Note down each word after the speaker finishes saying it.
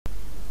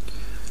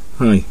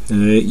Hi,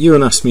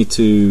 Ewan asked me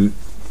to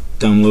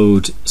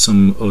download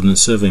some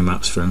Ordnance survey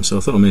maps for him, so I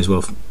thought I may as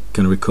well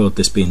kind of record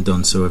this being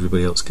done so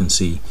everybody else can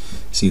see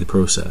the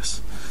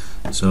process.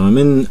 So I'm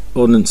in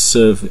Ordnance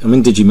survey, I'm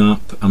in Digimap,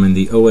 I'm in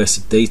the OS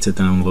data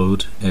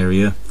download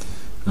area,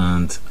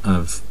 and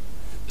I've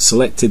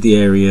selected the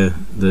area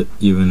that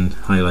Ewan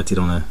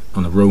highlighted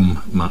on a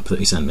Rome map that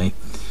he sent me,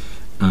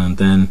 and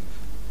then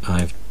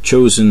I've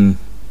chosen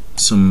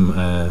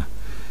some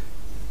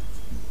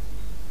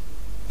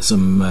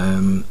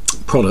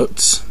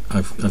products.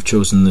 I've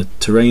chosen the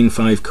terrain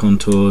 5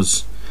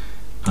 contours,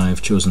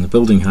 I've chosen the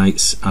building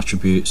heights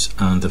attributes,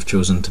 and I've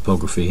chosen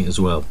topography as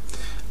well,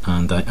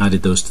 and I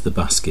added those to the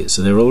basket.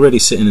 So they're already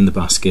sitting in the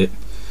basket,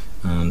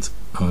 and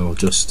I will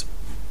just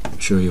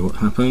show you what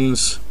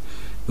happens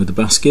with the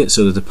basket.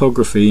 So the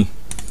topography,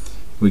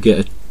 we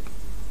get a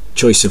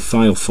choice of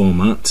file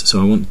format,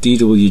 so I want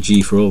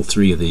DWG for all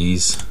 3 of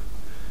these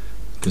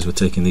because we're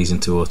taking these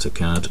into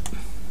AutoCAD,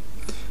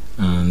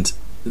 and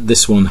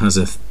this one has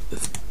a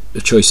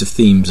choice of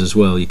themes as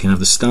well. You can have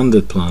the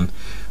standard plan,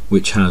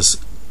 which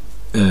has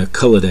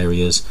coloured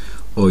areas,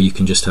 or you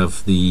can just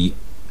have the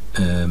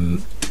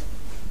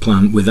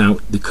plan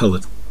without the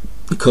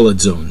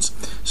coloured zones.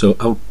 So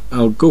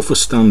I'll go for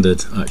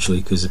standard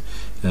actually, because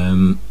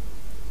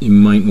you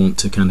might want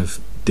to kind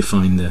of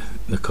define the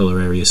colour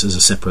areas as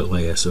a separate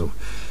layer. So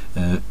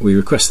we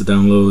request the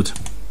download,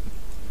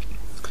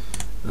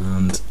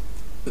 and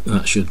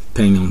that should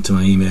ping onto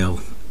my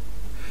email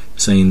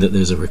saying that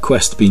there's a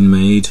request being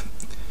made.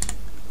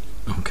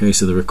 Okay,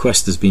 so the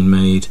request has been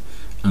made,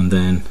 and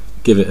then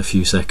give it a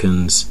few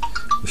seconds,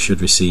 we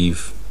should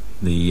receive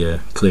the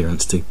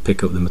clearance to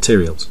pick up the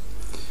materials.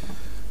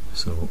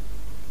 So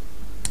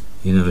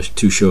you're never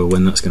too sure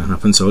when that's going to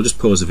happen, so I'll just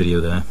pause the video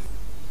there.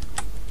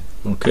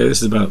 Okay,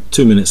 this is about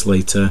 2 minutes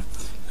later,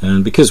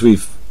 and because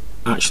we've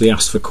actually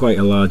asked for quite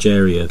a large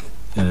area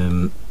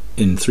in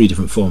 3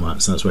 different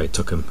formats, that's why it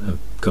took a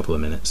couple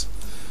of minutes.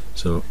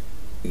 So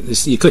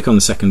you click on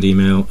the second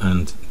email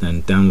and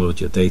then download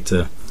your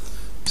data.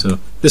 So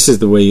this is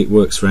the way it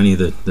works for any of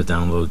the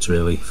downloads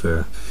really,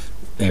 for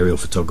aerial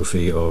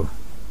photography or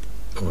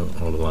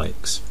the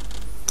likes.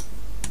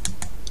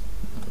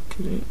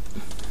 Okay,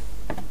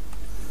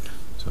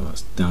 so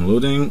that's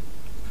downloading.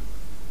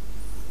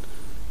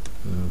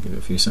 I'll give it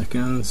a few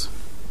seconds.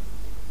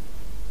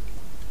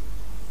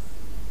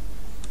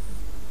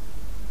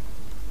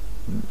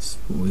 It's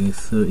probably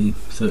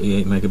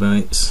 38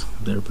 megabytes,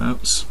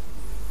 thereabouts.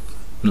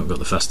 Not got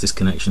the fastest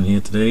connection here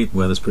today.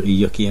 Weather's pretty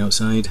yucky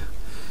outside.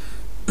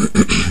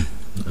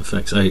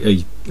 Affects. I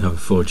have a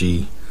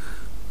 4G,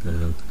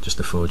 just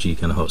a 4G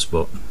kind of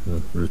hotspot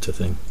router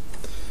thing.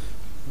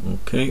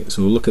 Okay,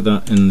 so we'll look at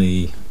that in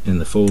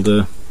the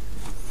folder.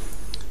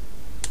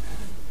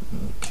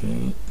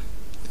 Okay,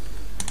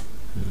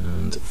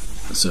 and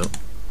so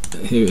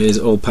here it is,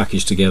 all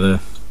packaged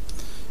together.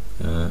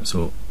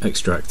 So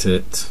extract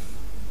it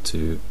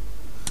to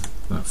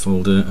that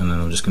folder, and then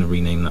I'm just going to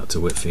rename that to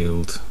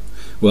Whitfield.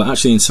 Well,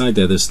 actually, inside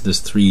there's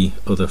 3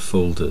 other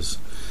folders.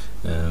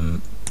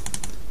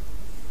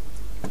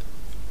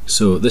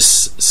 So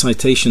this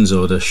citations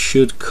order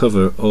should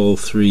cover all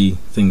 3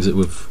 things that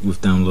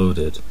we've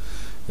downloaded.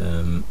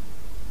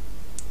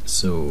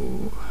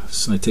 So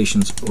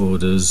citations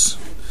orders.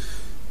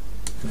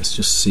 Let's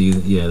just see.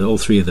 Yeah, all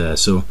 3 are there.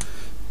 So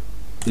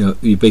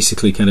you're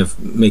basically kind of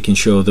making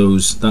sure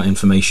that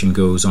information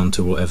goes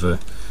onto whatever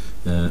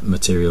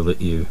material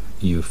that you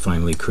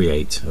finally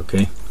create.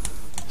 Okay.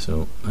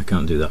 So I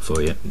can't do that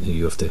for you.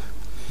 You have to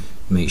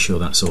make sure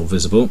that's all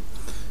visible.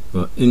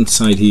 But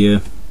inside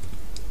here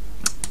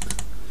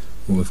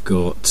we've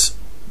got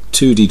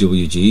 2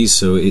 DWGs,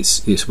 so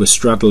we're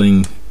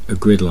straddling a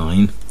grid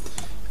line.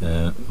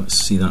 Let's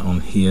see that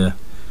on here.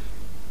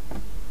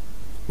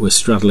 We're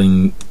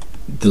straddling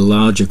the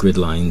larger grid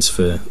lines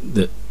for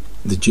the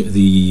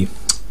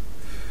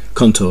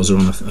contours are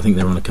on. I think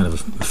they're on a kind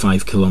of a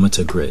 5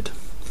 kilometer grid.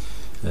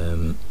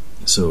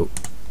 So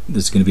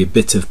there's going to be a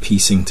bit of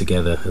piecing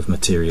together of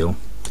material.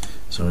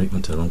 Sorry,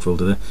 went to the wrong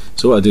folder there.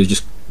 So what I do is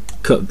just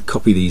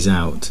copy these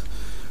out.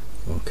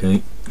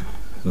 Okay,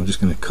 so I'm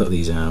just going to cut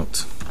these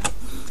out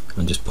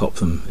and just pop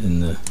them in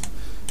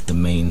the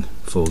main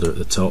folder at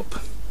the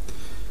top.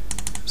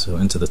 So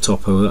into the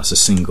topo, that's a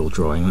single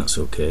drawing, that's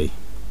okay.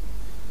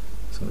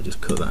 So I'll just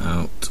cut that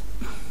out.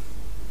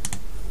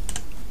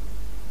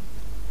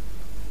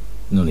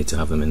 No need to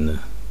have them in the...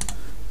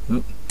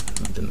 Oh,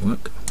 that didn't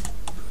work.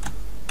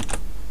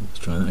 Let's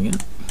try that again.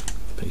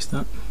 Paste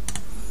that.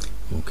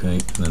 Okay,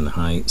 and then the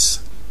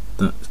heights.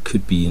 That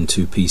could be in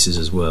 2 pieces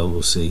as well.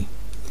 We'll see.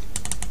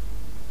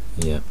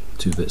 Yeah,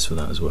 2 bits for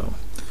that as well.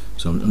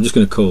 So I'm just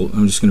going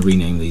to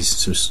rename these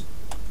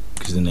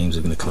because the names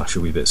are going to clash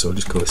a wee bit. So I'll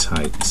just call this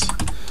heights.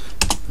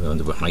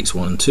 Under heights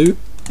 1 and 2.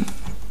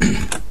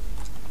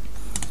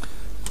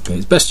 Okay,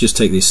 it's best to just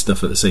take this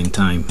stuff at the same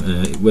time,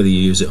 whether you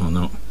use it or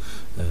not.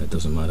 It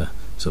doesn't matter.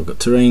 So I've got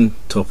terrain,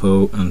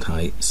 topo, and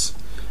heights,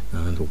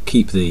 and we'll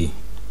keep the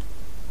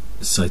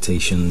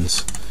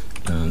citations,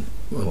 and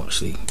well,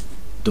 actually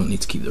don't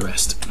need to keep the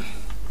rest.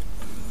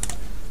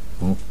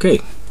 Okay,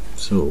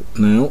 so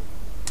now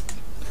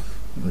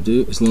what I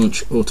do is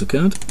launch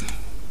AutoCAD.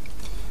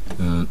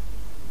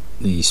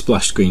 The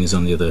splash screen is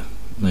on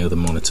my other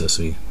monitor,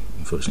 so you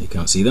unfortunately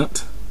can't see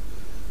that.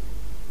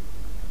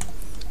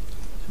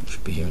 It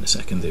should be here in a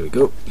second. There we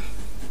go.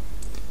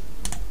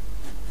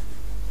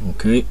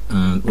 Okay,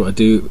 and what I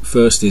do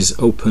first is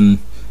open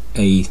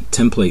a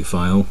template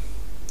file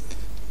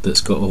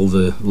that's got all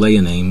the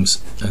layer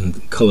names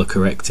and color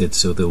corrected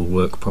so they'll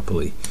work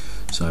properly.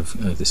 So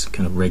I've this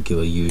kind of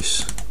regular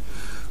use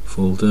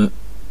folder,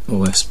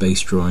 OS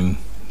base drawing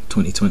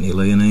 2020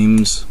 layer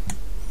names.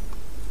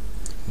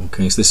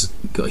 Okay, so this has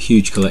got a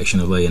huge collection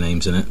of layer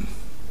names in it,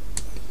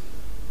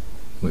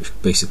 which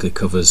basically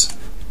covers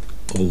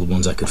all the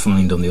ones I could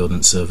find on the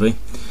Ordnance survey.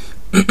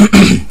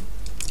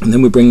 And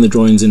then we bring the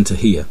drawings into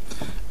here,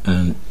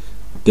 and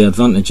the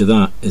advantage of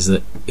that is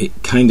that it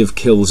kind of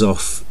kills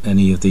off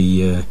any of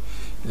the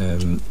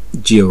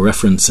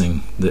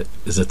georeferencing that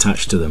is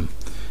attached to them.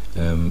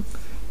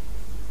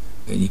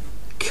 You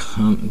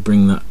can't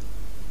bring that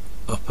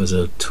up as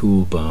a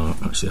toolbar.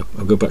 Actually,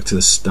 I'll go back to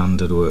the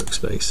standard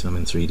workspace. I'm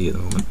in 3D at the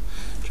moment.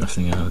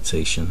 Drafting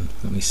annotation.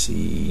 Let me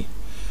see.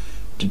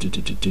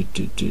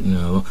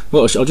 No.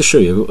 Well, I'll just show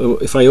you.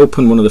 If I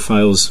open one of the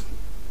files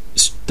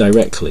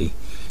directly,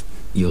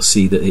 you'll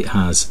see that it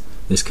has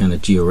this kind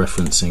of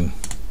georeferencing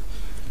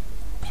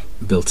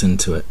built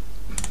into it.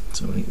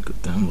 So we need to go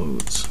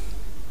downloads,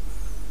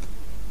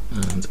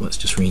 and let's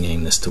just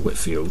rename this to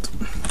Whitfield.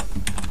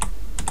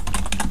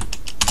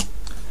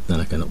 Then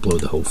I can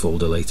upload the whole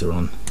folder later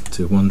on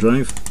to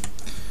OneDrive.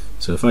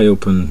 So if I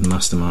open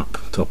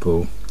Mastermap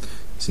Topo,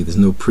 see there's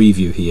no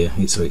preview here,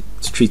 so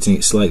it's treating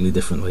it slightly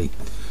differently.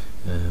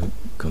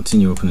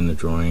 Continue opening the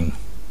drawing.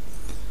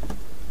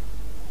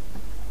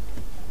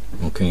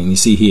 Okay, and you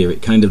see here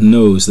it kind of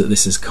knows that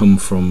this has come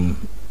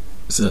from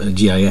a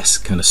GIS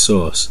kind of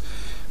source.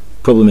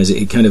 Problem is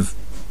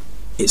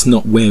it's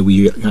not where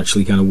we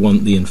actually kind of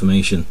want the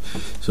information,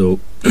 so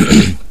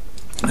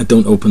I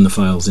don't open the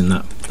files in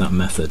that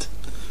method.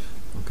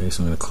 Okay,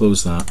 so I'm going to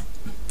close that,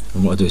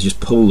 and what I do is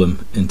just pull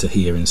them into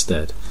here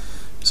instead.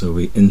 So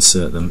we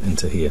insert them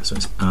into here, so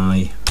it's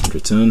I and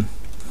return.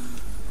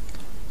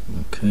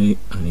 Okay,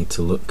 I need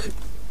to look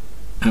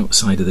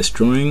outside of this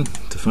drawing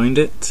to find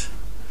it.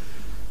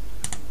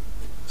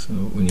 So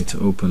we need to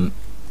open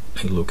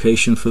a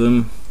location for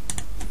them.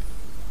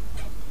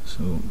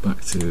 So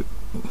back to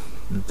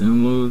the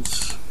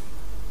downloads,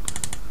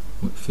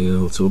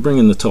 Whitfield. So we'll bring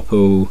in the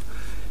topo.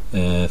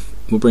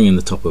 We'll bring in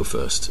the topo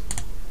first.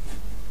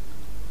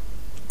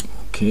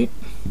 Okay.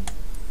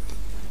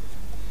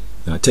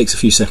 Now it takes a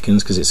few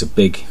seconds because it's a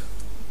big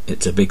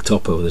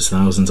topo. There's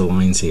thousands of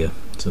lines here.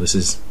 So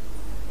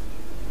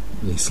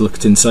it's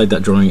looked inside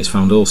that drawing. It's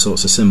found all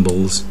sorts of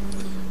symbols,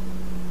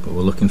 but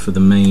we're looking for the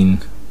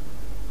main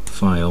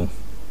file.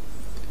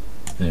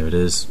 There it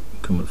is.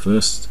 Come up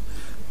first.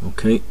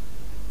 Okay.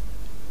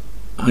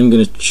 I'm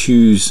going to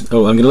choose.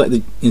 I'm going to let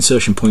the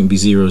insertion point be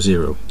 0,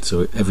 0,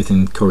 so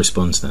everything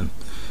corresponds then.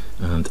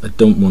 And I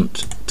don't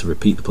want to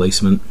repeat the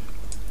placement,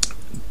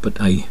 but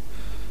I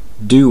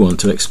do want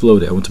to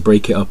explode it. I want to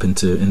break it up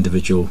into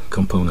individual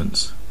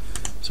components.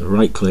 So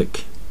right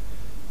click,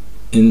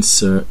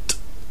 insert.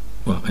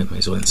 Well, I may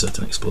as well insert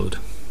and explode,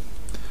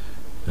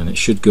 and it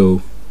should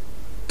go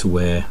to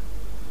where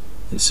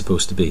it's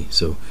supposed to be.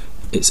 So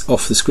it's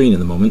off the screen at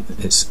the moment,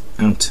 it's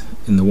out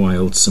in the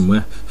wild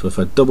somewhere. So if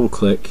I double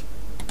click,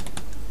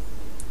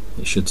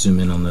 it should zoom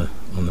in on the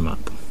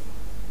map.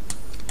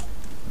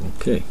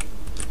 Okay,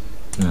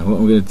 now what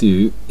I'm going to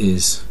do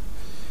is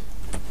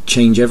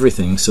change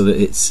everything so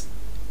that it's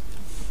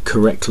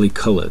correctly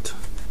coloured.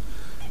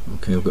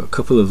 Okay, I've got a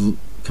couple of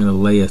kind of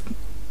layer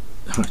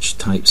hatch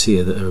types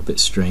here that are a bit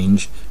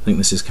strange. I think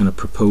this is kind of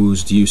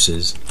proposed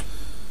uses.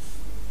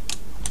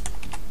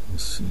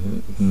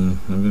 I'm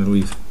going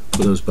to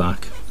put those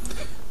back.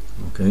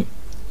 Okay,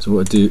 so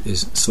what I do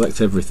is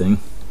select everything.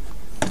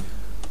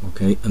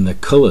 Okay, and the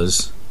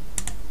colours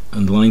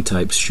and line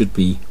types should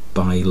be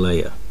by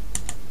layer.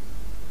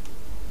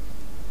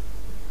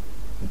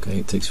 Okay,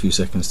 it takes a few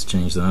seconds to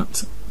change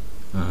that,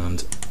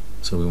 and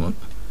so we want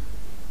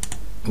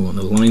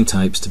the line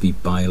types to be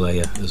by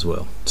layer as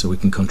well, so we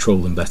can control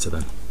them better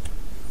then.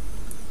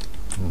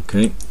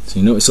 Okay, so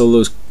you notice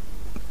all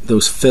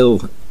those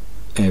fill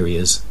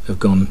areas have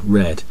gone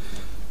red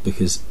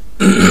because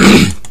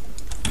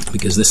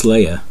because this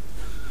layer.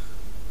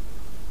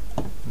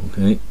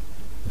 Okay,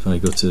 if I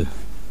go to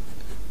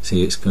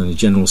see, it's kind of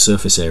general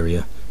surface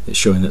area, it's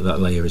showing that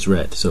layer is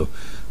red. So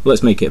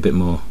let's make it a bit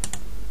more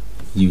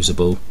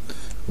usable.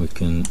 We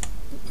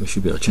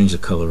should be able to change the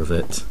colour of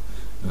it,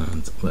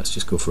 and let's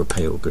just go for a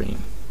pale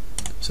green.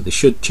 So they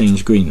should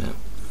change green now.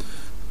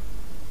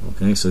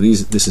 Okay, so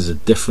this is a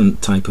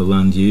different type of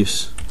land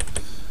use.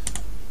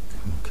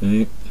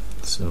 Okay,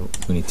 so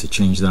we need to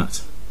change that.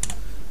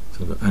 So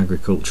we've got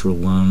agricultural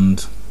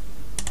land.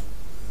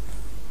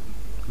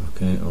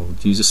 Okay, I'll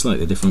use a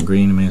slightly different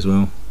green, I may as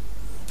well.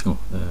 Oh,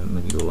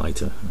 maybe go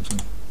lighter actually.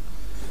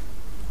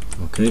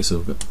 Okay, so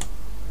we've got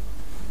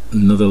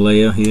another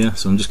layer here,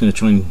 so I'm just going to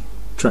try and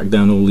track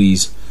down all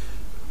these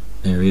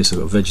areas. So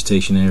we've got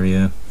vegetation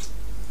area,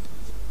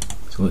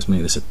 so let's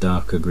make this a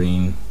darker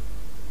green.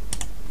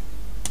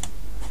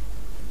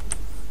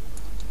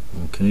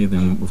 Okay,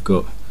 then we've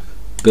got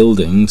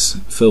buildings,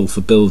 fill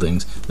for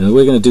buildings. Now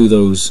we're going to do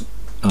those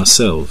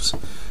ourselves,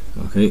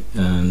 okay,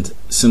 and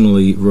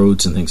similarly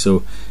roads and things.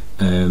 So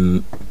what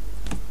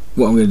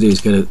I'm going to do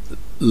is going to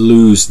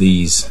lose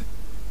these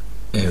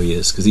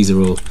areas because these are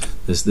all,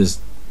 there's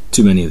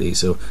too many of these,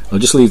 so I'll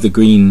just leave the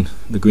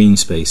green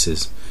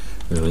spaces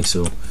really.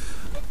 So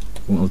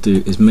what I'll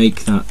do is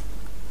make that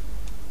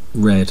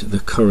red the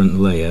current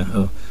layer.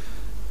 I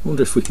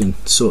wonder if we can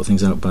sort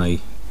things out by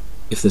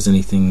if there's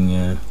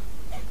anything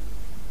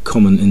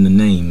common in the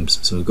names.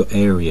 So we've got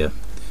area.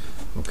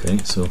 Okay,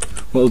 so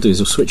what I'll do is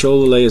I'll switch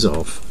all the layers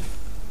off.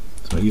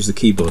 So I'll use the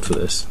keyboard for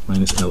this,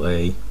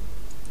 -LA,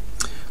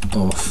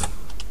 off,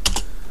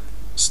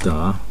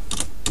 star.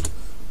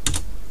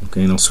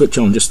 Okay, and I'll switch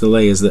on just the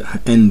layers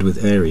that end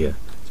with area.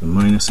 So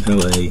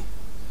 -LA,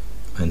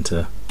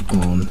 enter,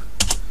 on,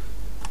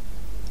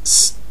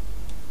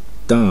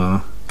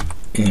 star,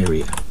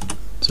 area.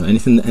 So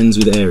anything that ends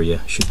with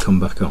area should come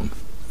back on.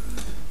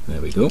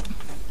 There we go.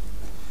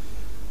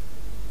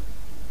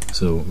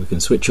 So we can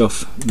switch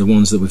off the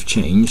ones that we've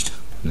changed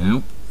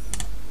now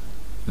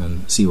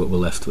and see what we're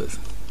left with.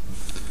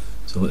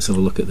 So let's have a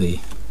look at the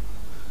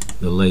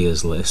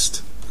layers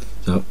list.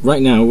 So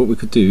right now what we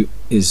could do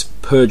is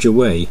purge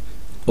away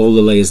all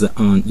the layers that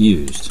aren't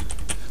used.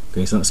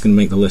 Okay, so that's going to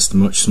make the list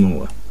much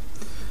smaller.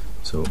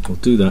 So we'll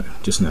do that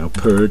just now,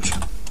 purge.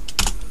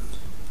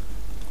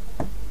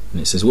 And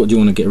it says what do you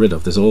want to get rid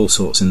of? There's all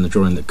sorts in the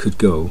drawing that could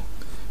go.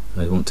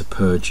 I want to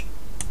purge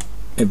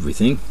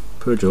everything,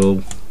 purge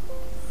all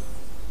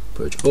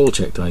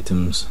checked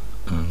items,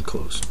 and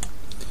close.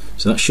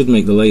 So that should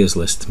make the layers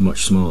list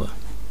much smaller.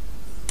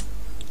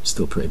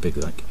 Still pretty big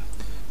like.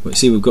 But you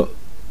see we've got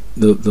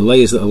the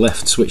layers that are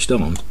left switched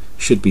on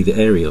should be the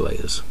area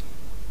layers.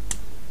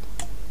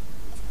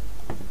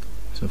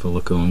 So if I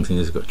look along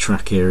things, we've got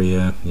track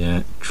area,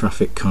 yeah,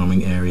 traffic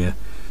calming area,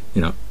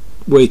 you know,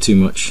 way too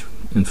much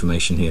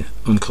information here.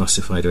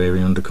 Unclassified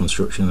area under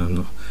construction,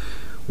 and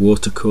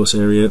water course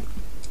area.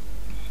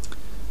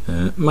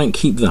 Might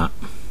keep that.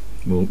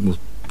 We'll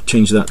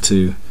change that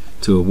to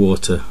a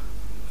water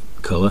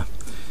colour,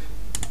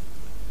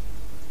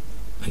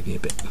 maybe a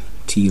bit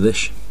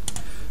tealish.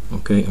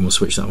 Okay, and we'll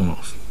switch that one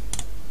off.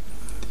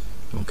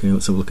 Okay,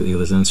 let's have a look at the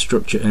others then.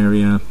 Structure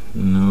area,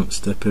 no.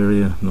 Step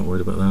area, not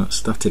worried about that.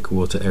 Static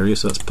water area,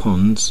 so that's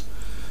ponds.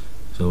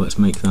 So let's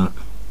make that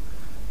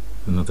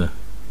another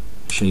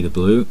shade of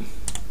blue.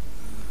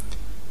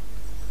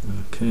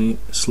 Okay,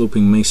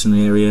 sloping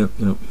masonry area,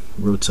 you know,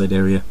 roadside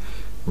area,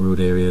 road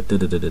area,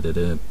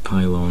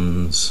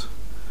 pylons,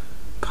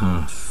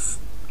 path,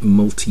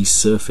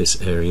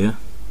 multi-surface area.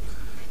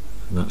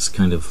 That's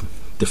kind of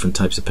different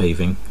types of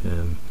paving.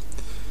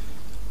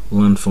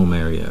 Landform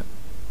area,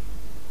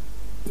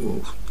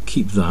 we'll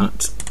keep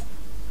that.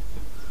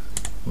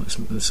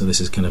 So this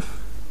is kind of,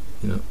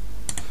 you know,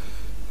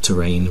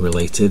 terrain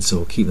related, so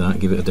we'll keep that,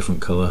 give it a different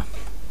colour.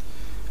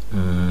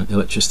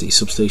 Electricity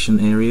substation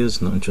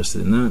areas, not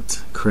interested in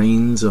that.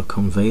 Cranes or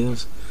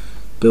conveyors.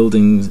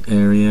 Buildings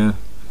area.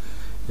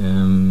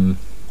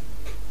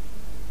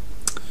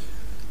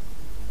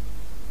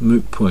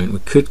 Moot point, we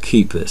could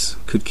keep this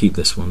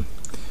one.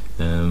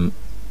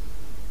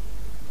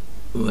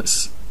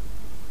 Let's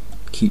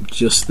keep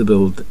just the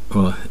build,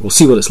 or we'll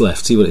see what it's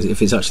left, see what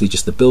if it's actually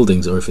just the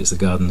buildings or if it's the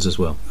gardens as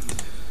well.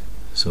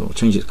 So we'll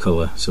change its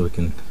colour so we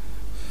can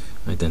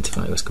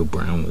identify. Let's go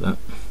brown with that.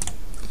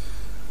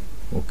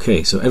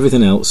 Okay, so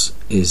everything else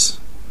is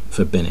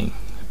for binning.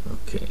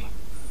 Okay.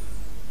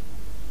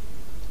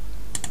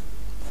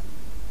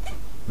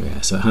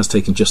 Yeah, so it has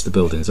taken just the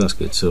buildings, that's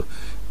good. So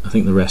I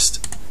think the rest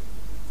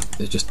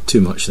is just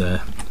too much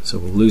there. So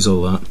we'll lose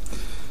all that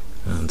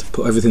and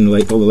put everything,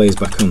 all the layers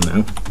back on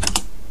now.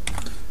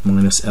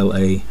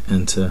 -LA,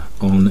 enter,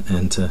 on,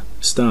 enter,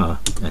 star,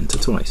 enter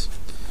twice.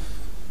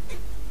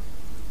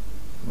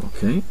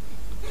 Okay.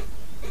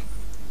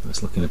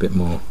 That's looking a bit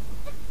more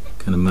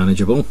kind of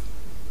manageable.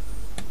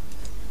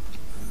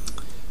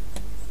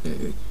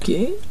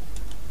 Okay,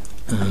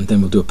 and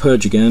then we'll do a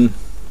purge again.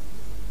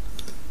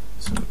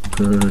 So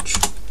purge.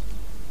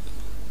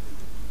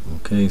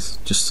 Okay, so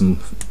just some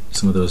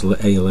of those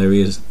area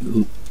layers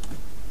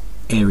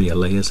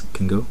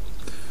can go.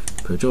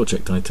 Purge all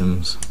checked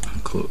items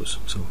and close.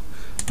 So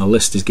our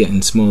list is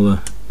getting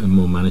smaller and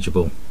more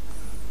manageable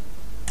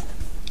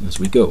as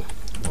we go.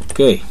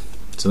 Okay,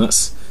 so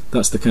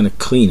that's the kind of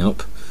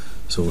cleanup.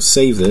 So we'll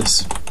save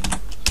this.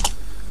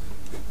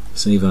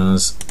 Save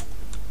as.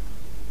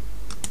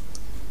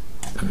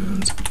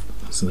 And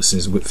so this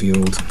is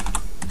Whitfield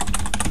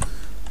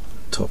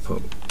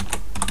topo.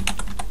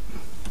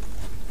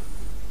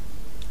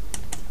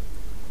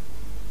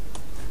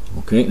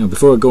 Okay, now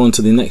before I go on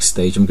to the next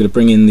stage, I'm going to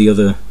bring in the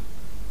other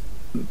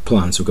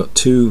plans. We've got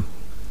two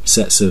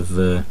sets of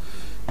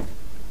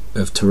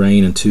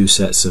terrain and two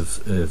sets of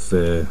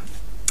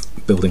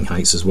building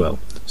heights as well.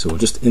 So we'll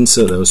just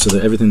insert those so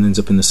that everything ends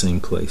up in the same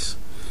place.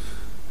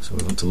 So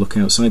we want to look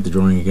outside the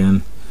drawing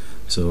again.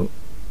 So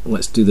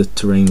let's do the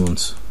terrain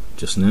ones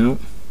just now.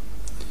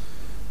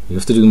 You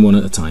have to do them one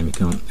at a time, you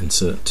can't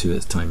insert two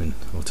at a time in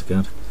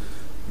AutoCAD.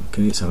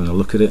 Okay, it's having a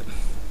look at it.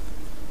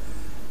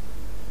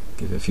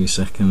 Give it a few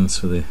seconds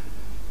for the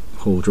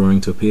whole drawing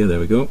to appear. There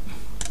we go.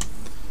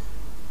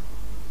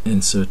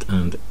 Insert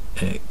and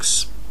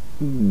X.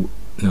 Ooh.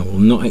 Now we'll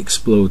not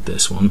explode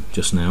this one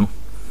just now.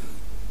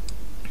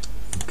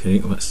 Okay,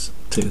 let's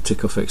take the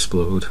tick off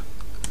explode.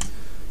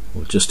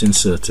 We'll just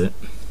insert it.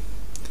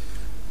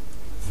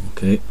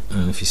 Okay,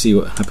 and if you see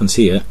what happens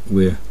here,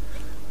 we're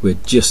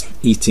just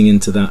eating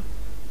into that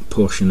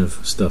portion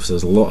of stuff, so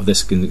there's a lot of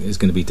this is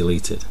going to be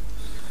deleted.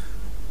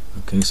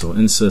 Okay, so I'll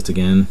insert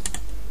again.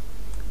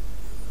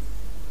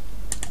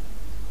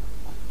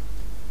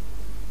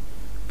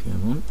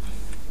 Come on.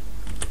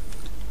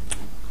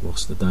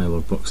 Lost the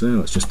dialog box there.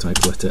 Let's just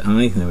type letter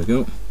I. There we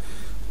go.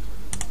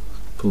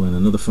 Pull in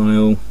another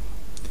file.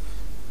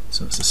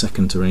 So it's the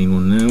second terrain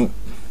one now.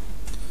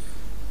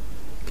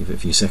 Give it a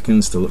few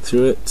seconds to look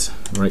through it.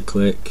 Right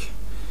click,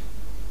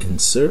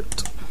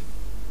 insert.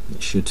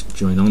 It should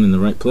join on in the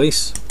right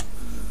place.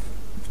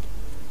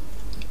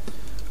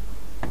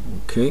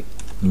 Okay,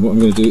 and what I'm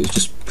going to do is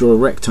just draw a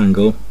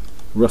rectangle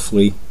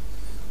roughly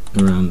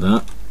around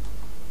that,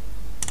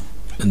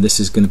 and this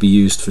is going to be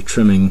used for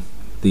trimming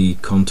the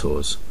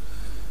contours.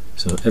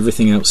 So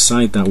everything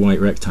outside that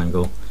white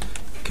rectangle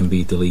can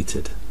be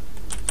deleted.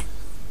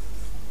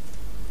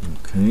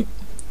 Okay,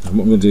 and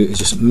what I'm going to do is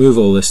just move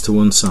all this to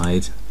one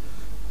side,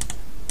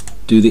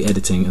 do the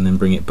editing, and then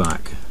bring it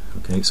back.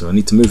 Okay, so I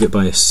need to move it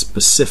by a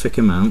specific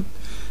amount.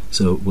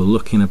 So we're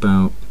looking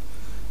about,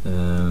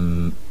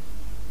 let's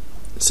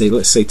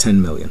say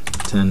 10 million.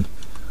 10,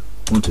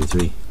 1, 2,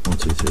 3, 1,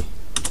 2, 3.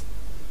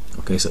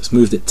 Okay, so it's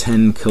moved it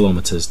 10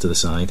 kilometers to the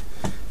side.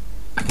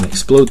 I can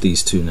explode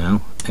these two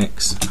now,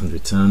 X and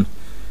return,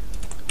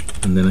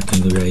 and then I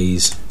can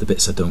erase the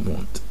bits I don't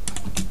want.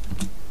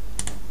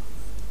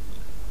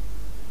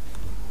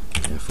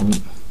 Careful.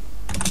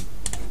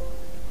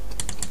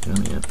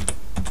 Yeah.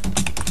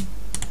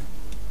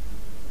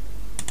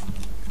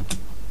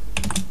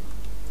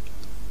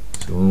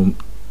 So I'm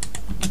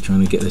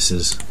trying to get this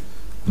as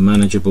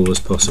manageable as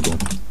possible.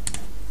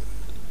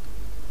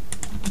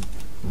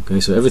 Okay,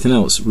 so everything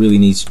else really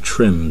needs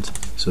trimmed,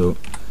 so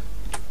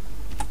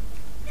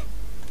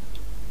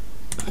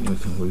I think we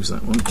can lose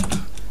that one.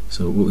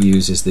 So what we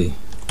use is the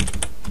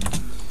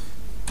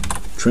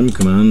trim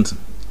command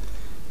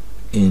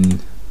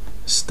in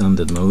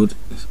standard mode.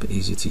 It's a bit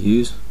easier to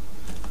use,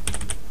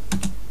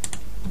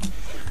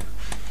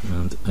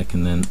 and I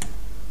can then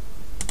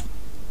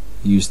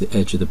use the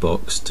edge of the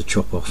box to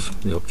chop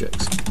off the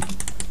objects.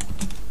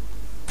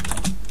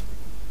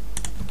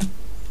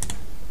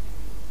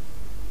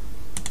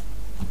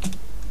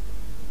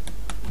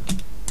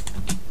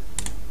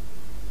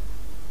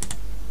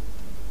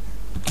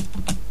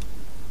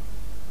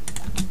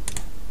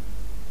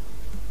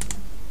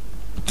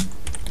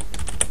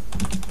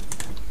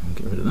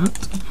 Get rid of that.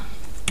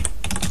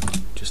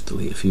 Just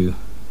delete a few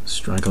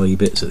straggly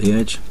bits at the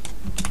edge.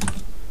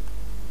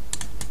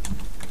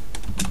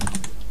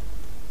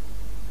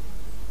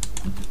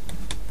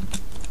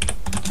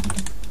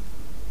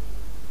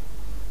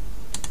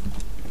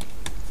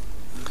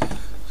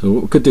 So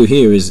what we could do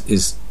here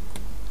is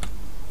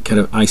kind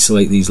of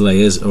isolate these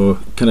layers, or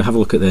kind of have a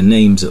look at their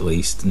names at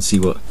least, and see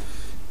what,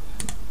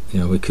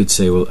 we could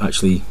say, well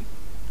actually,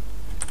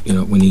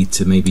 we need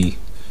to maybe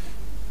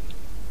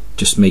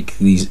just make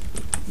these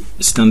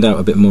stand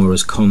out a bit more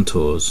as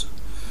contours.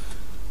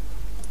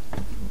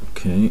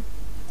 Okay,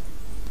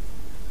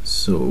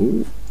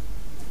 so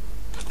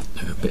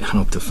they're a bit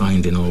hard to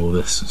find in all of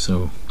this,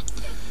 so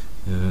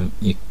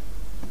you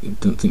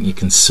don't think you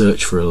can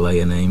search for a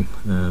layer name.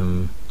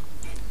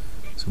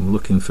 So I'm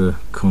looking for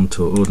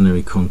contour,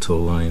 ordinary contour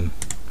line.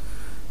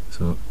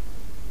 So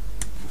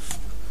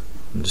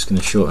I'm just going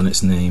to shorten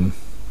its name.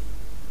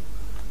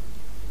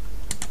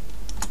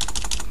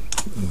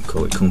 I'll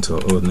call it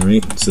contour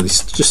ordinary. So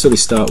just so they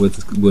start with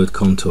the word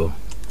contour.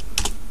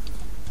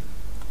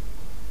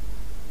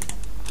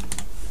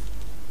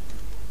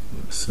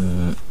 Let's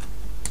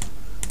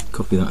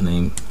copy that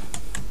name,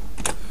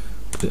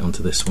 put it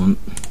onto this one.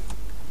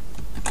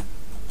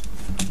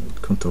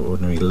 Contour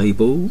ordinary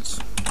labels.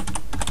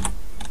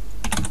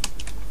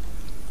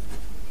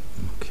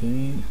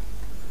 Okay,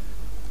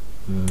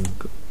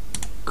 got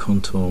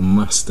contour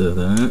master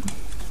there.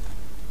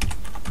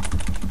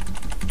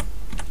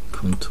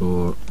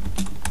 Contour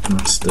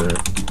master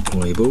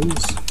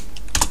labels,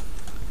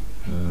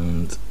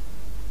 and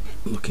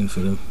looking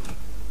for them.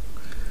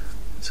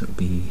 So it'd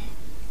be,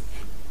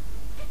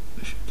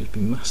 it should just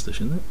be master,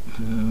 shouldn't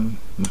it?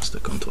 Master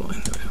contour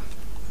line. There we go.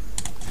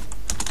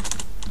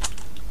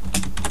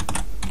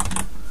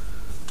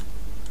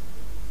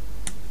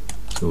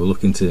 So we're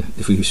looking to,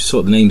 if we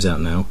sort the names out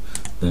now,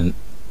 then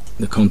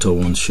the contour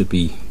ones should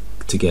be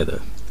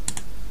together.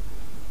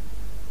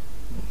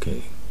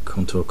 Okay,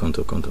 contour,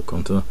 contour, contour,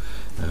 contour.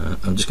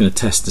 I'm just going to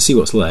test to see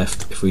what's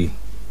left if we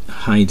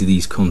hide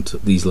these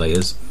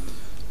layers.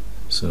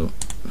 So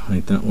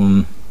hide that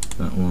one,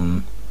 that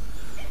one.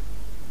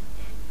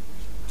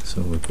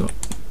 So we've got,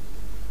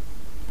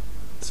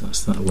 so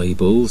that's that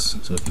labels,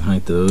 so I can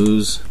hide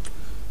those.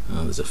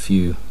 There's a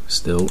few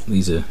still.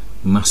 These are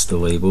master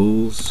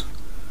labels,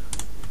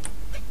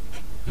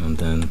 and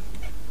then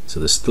so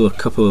there's still a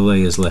couple of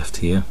layers left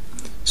here.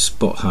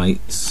 Spot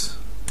heights,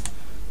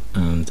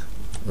 and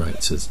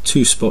right, so there's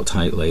 2 spot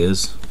height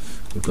layers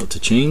we've got to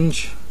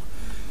change.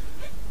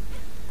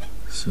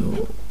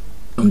 So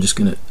I'm just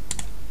going to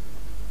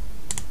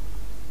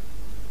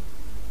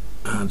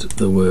add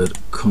the word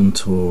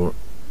contour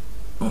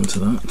onto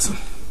that.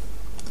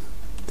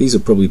 These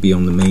will probably be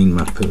on the main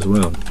map as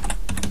well.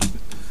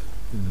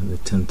 They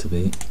tend to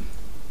be.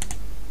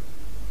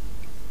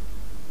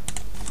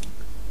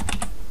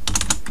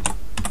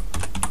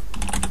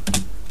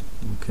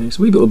 Okay, so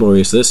a wee bit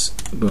laborious this,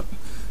 but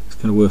it's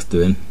kind of worth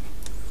doing.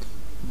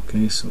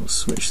 Okay, so we'll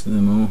switch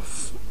them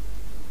off.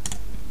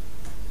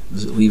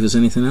 Does it leave us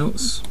anything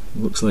else?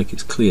 Looks like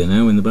it's clear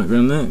now in the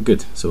background there.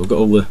 Good. So we've got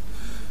all the,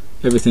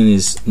 everything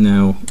is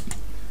now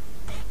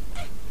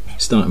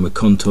starting with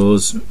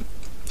contours,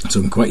 so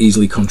we can quite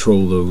easily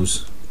control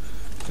those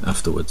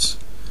afterwards.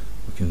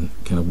 We can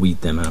kind of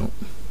weed them out.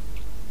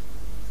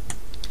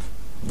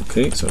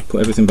 Okay, so I've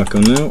put everything back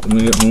on now.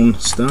 Layer on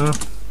star,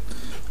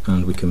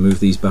 and we can move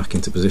these back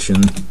into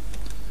position.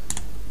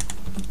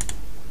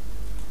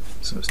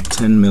 So it's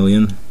 10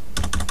 million.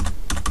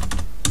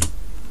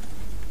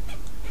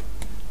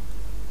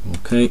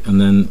 Okay,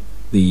 and then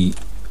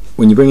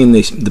when you bring in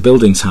the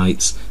building's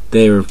heights,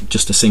 they're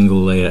just a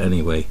single layer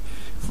anyway.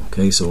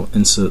 Okay, so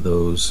insert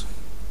those.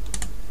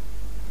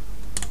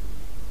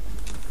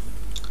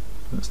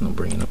 That's not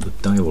bringing up the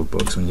dialog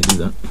box when you do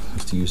that. I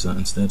have to use that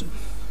instead.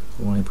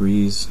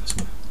 Libraries.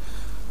 So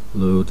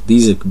load.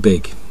 These are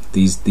big.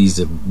 These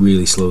are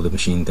really slow the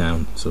machine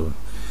down. So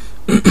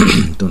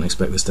don't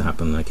expect this to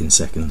happen like in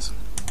seconds.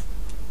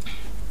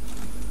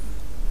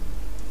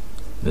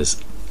 There's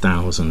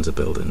thousands of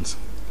buildings.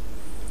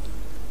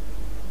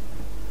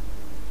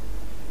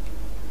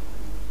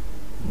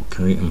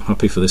 Okay, I'm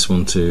happy for this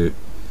one to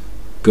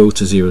go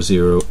to 0,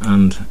 0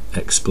 and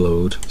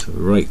explode. So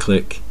right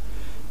click,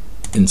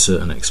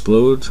 insert and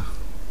explode.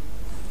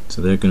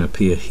 So they're going to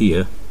appear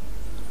here,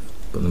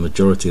 but the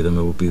majority of them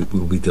will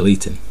be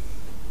deleting.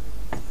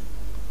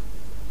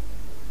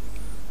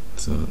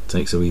 So it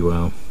takes a wee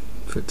while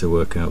for it to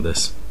work out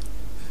this.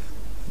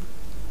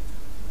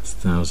 It's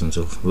thousands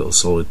of little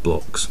solid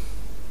blocks.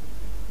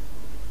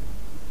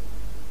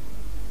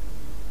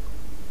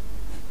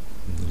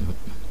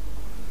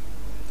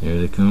 Here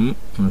they come,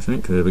 I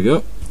think. There we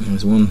go.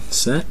 There's one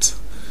set,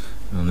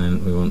 and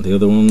then we want the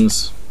other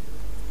ones.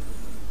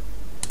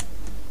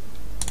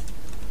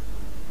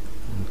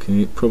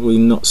 Okay, probably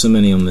not so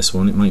many on this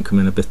one. It might come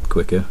in a bit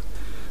quicker.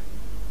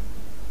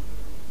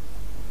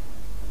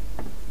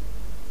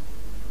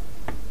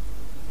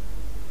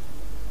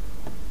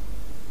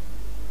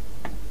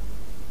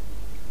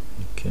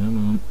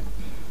 Come on.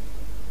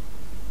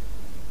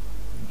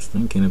 Just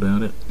thinking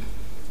about it.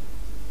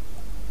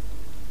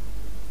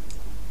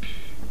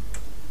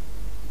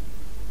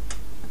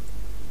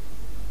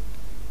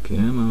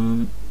 Come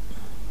on.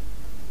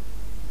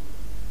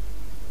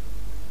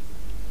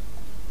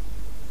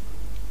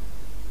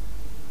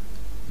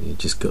 You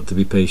just got to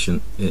be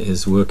patient. It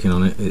is working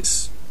on it.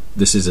 This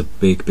is a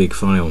big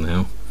file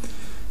now,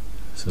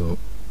 so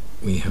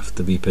we have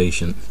to be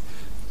patient.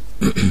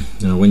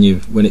 Now,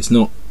 when it's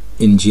not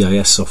in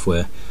GIS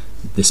software,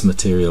 this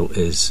material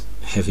is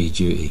heavy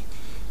duty.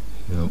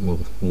 You know,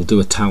 we'll do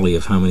a tally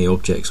of how many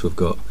objects we've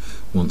got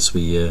once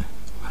we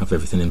have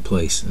everything in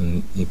place,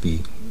 and you'd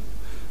be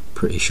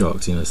pretty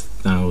shocked. You know, there's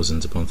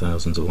thousands upon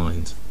thousands of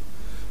lines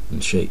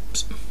and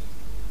shapes.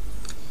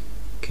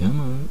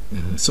 Come on.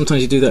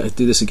 Sometimes you do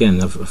this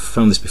again. I've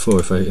found this before.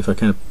 If I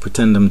kind of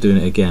pretend I'm doing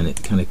it again,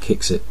 it kind of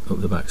kicks it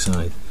up the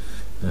backside.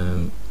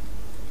 There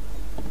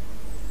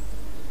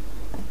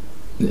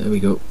we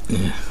go.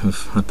 Yeah,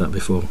 I've had that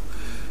before. It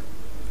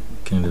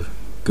kind of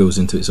goes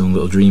into its own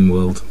little dream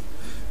world.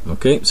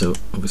 Okay, so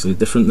obviously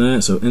different there.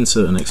 So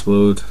insert and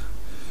explode,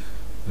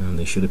 and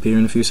they should appear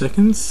in a few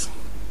seconds.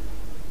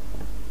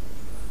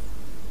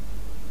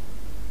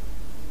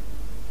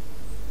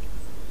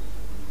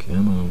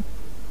 Come on.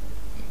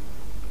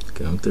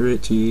 Come to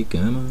Richie,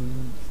 come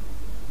on.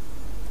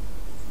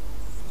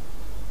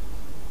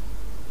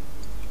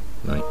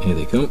 Right, here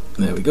they come.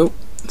 There we go.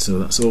 So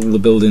that's all the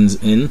buildings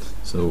in.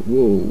 So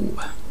whoa.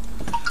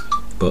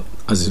 But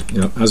as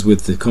you know, as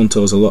with the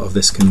contours, a lot of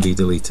this can be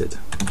deleted.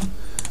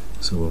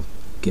 So we'll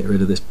get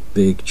rid of this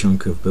big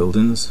chunk of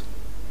buildings.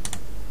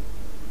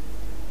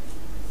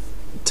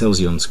 It tells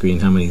you on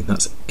screen how many.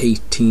 That's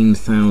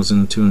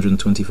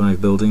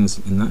 18,225 buildings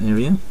in that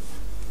area.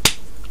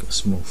 Got a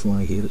small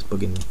fly here that's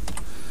bugging me.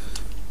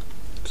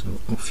 So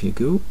off you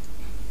go.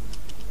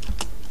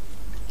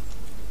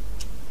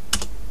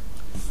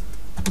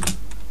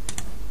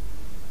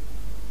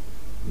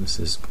 This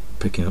is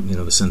picking up, you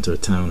know, the centre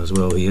of town as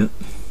well here.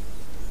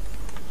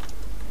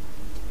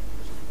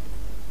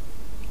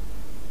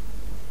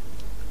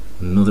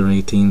 Another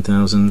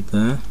 18,000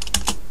 there.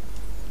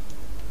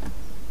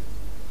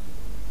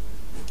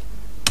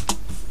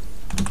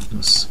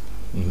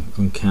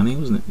 uncanny,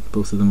 wasn't it?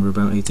 Both of them were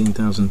about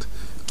 18,000.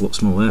 A lot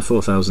smaller there,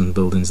 4,000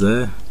 buildings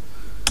there.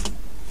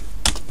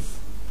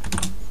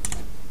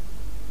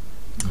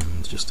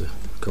 And just a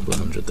couple of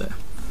hundred there.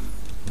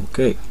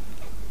 Okay.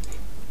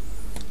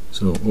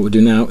 So what we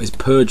do now is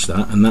purge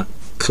that, and that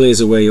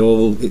clears away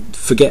all, it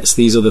forgets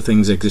these other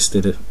things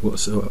existed at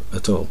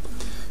all.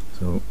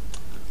 So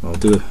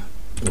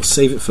we'll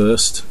save it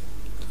first,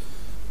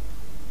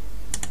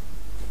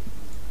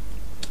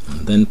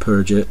 and then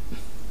purge it.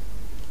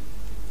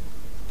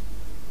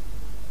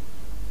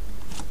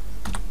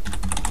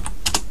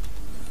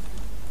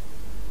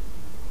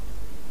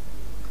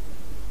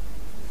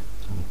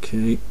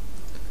 Okay,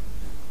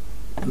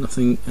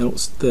 nothing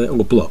else there.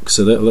 Oh, blocks,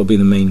 so that'll be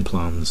the main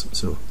plans.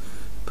 So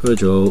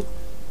purge all,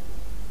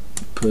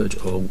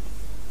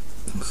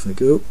 off they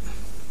go,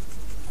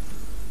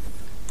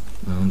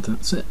 and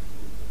that's it.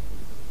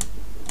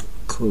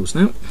 Close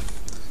now.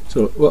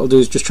 So what I'll do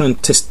is just try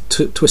and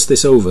twist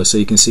this over so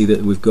you can see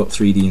that we've got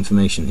 3D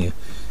information here.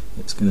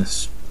 It's going to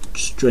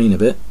strain a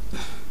bit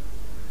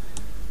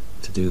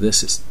to do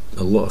this. It's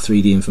a lot of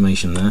 3D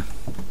information there.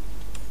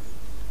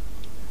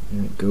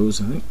 There it goes,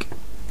 I think.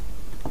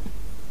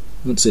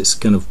 Once it's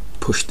kind of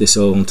pushed this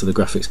all onto the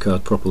graphics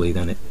card properly,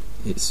 then it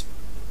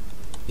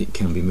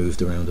can be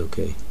moved around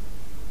okay.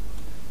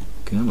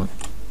 Come on.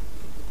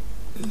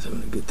 Just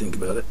having a good think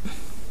about it.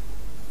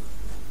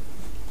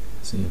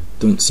 So you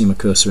don't see my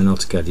cursor in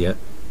AutoCAD yet,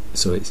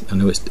 so I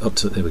know it's up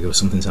to, there we go,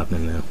 something's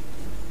happening now.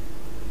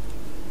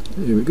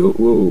 There we go,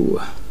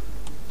 whoa!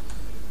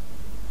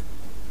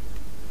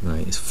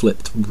 Right, it's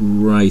flipped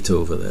right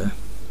over there.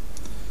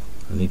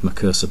 I need my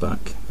cursor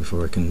back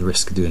before I can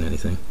risk doing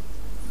anything.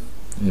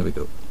 There we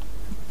go.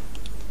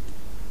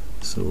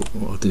 So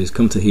what I'll do is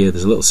come to here,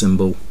 there's a little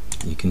symbol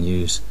you can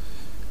use,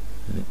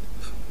 and it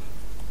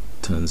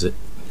turns it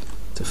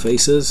to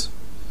faces.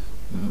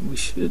 We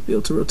should be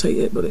able to rotate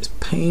it, but it's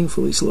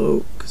painfully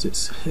slow because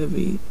it's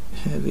heavy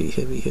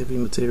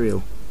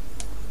material.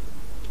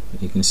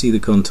 You can see the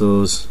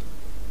contours,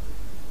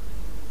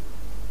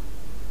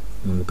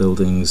 and the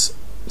buildings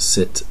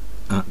sit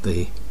at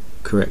the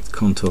correct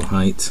contour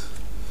height.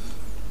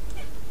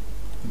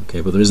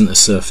 Okay, but there isn't a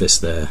surface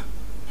there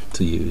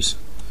to use.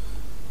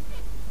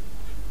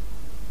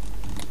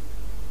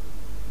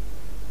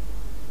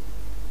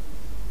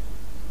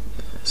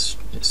 Yes,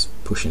 it's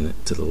pushing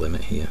it to the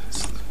limit here.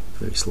 It's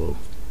very slow.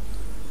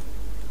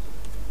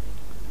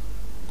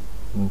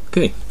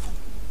 Okay,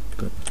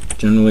 but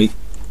generally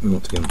we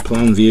want to go in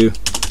plan view,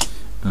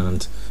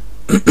 and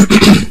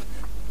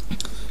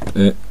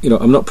you know,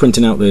 I'm not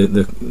printing out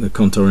the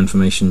contour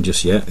information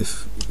just yet.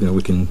 If you know,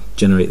 we can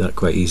generate that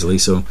quite easily,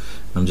 so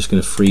I'm just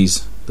going to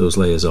freeze those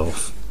layers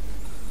off.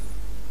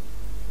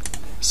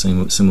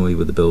 Similarly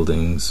with the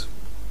buildings.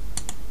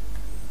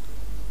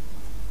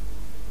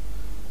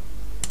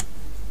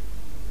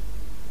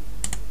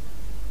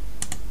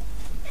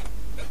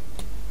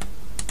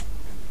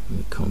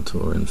 The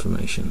contour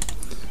information.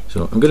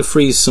 So I'm going to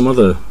freeze some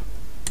other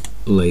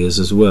layers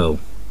as well.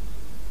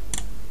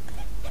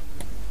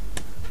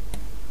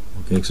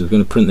 Okay, because we're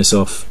going to print this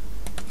off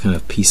kind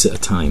of piece at a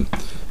time.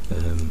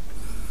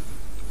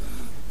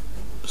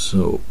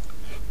 So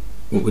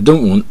what we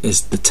don't want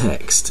is the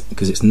text,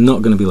 because it's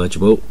not going to be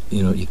legible.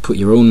 You know, you put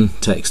your own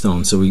text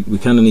on, so we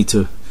kind of need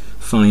to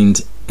find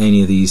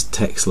any of these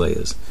text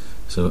layers.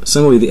 So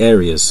similarly the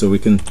areas, so we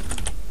can,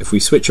 if we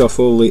switch off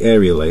all the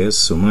area layers,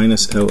 so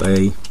minus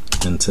LA,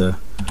 enter,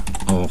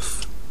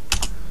 off,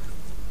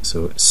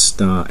 so it's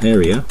star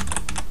area,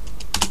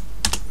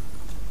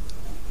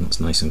 that's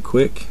nice and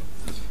quick.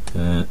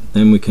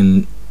 Then we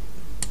can,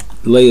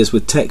 layers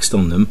with text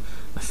on them,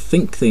 I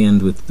think they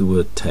end with the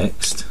word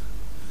text.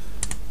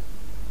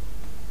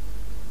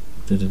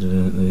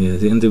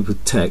 They ended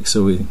with text,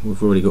 so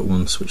we've already got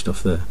one switched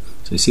off there.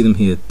 So you see them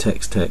here,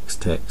 text,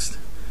 text, text.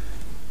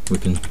 We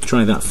can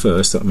try that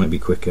first, that might be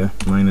quicker.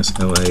 Minus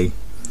LA,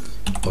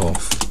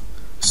 off,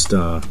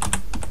 star,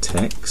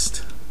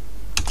 text.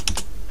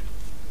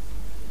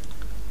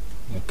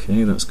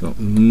 Okay, that's got,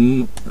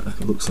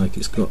 it looks like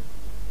it's got,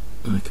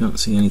 I can't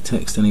see any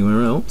text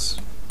anywhere else.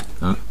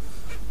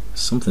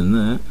 Something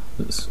there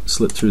that's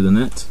slipped through the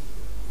net.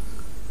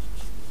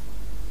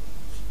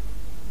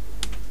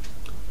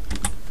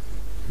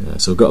 Yeah,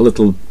 so I've got a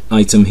little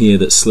item here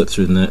that's slipped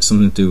through the net,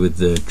 something to do with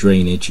the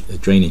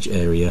drainage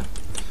area.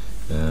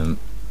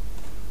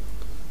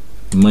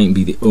 Might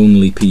be the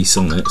only piece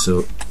on it,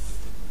 so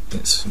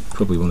it's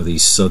probably one of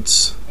these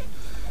suds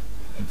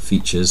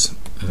features.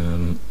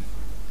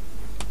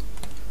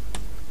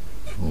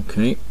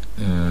 Okay,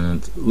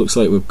 and it looks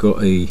like we've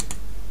got a,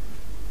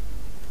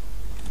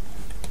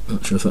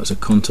 not sure if that's a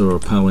contour or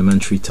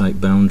parliamentary type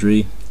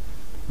boundary.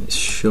 It's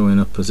showing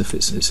up as if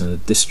it's a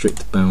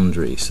district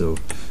boundary, so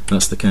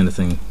that's the kind of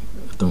thing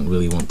I don't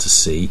really want to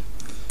see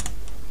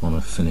on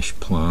a finished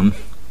plan.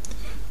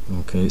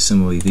 Okay,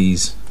 similarly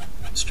these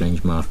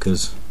strange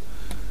markers.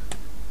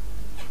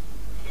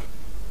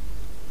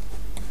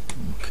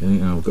 Okay,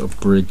 now we've got a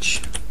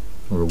bridge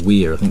or a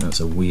weir. I think that's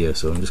a weir,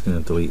 so I'm just going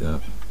to delete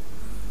that.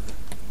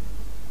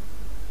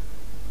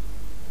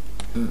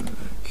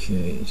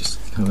 Okay, just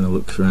having a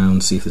look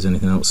around, see if there's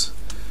anything else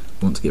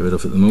I want to get rid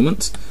of at the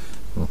moment.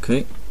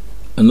 Okay,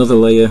 another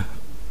layer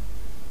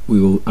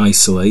we will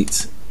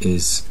isolate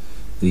is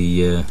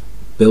the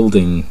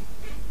building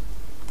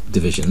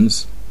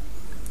divisions.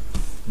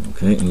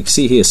 Okay, and you can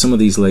see here some of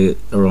these layers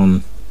are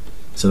on,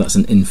 so that's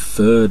an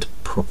inferred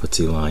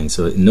property line,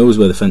 so it knows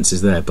where the fence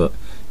is there, but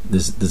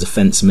there's a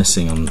fence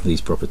missing on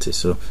these properties,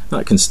 so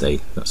that can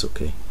stay, that's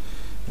okay.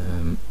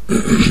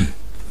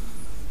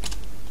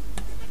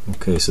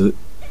 Okay, so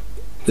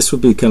this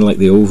would be kind of like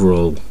the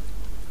overall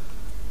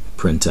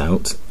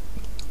printout.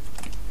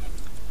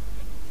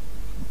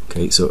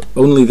 Okay, so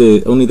only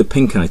the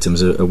pink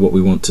items are what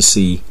we want to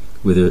see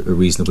with a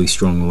reasonably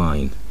strong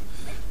line.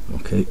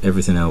 Okay,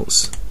 everything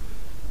else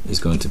is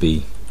going to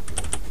be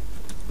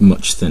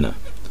much thinner.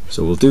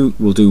 So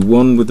we'll do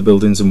one with the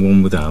buildings and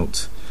one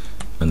without,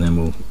 and then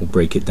we'll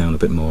break it down a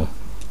bit more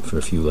for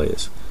a few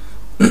layers.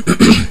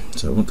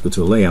 So I want to go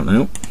to a layout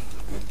now,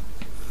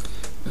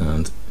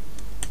 and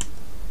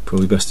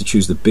probably best to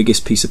choose the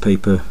biggest piece of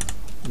paper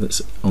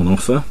that's on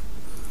offer,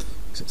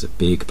 because it's a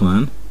big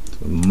plan. So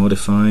we'll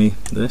modify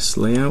this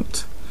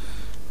layout,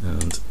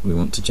 and we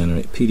want to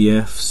generate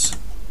PDFs.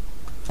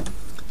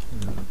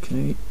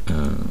 Okay,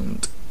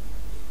 and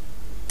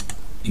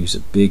use a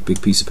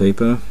big piece of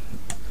paper,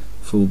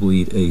 full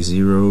bleed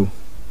A0.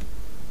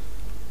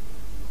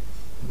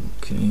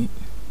 Okay.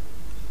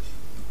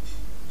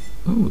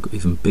 Oh, we've got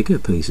even bigger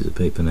pieces of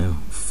paper now.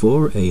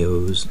 4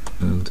 AOs,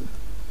 and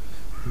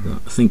I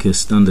think a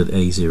standard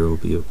A0 will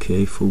be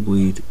okay. Full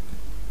bleed.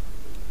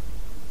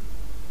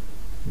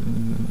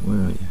 Where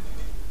are you?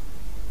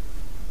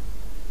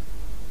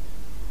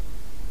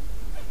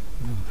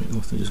 Oh, I think I'll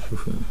have to just go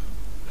for it.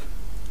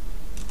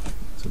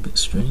 It's a bit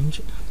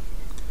strange.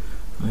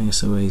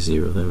 ISO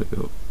A0, there we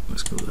go.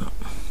 Let's go with that.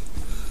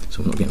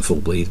 So I'm not getting full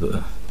bleed, but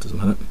that doesn't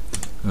matter.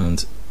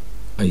 And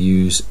I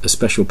use a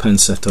special pen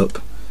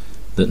setup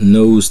that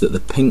knows that the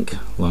pink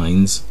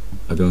lines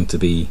are going to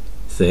be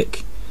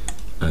thick,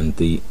 and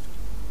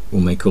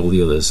will make all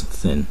the others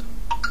thin.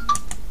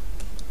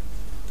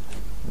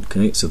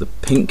 Okay, so the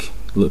pink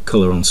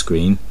colour on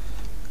screen,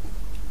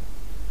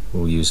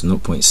 we'll use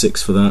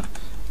 0.6 for that,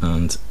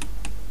 and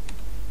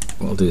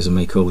what I'll do is I'll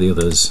make all the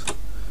others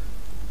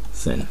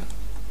thin.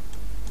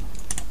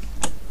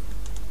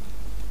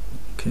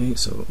 Okay,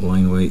 so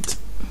line weight,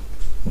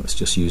 let's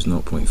just use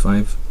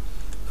 0.5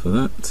 for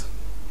that.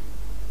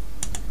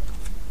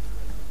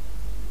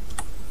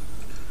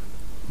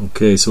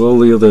 Okay, so all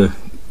the other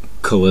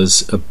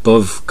colours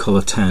above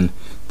colour 10,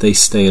 they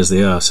stay as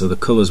they are. So the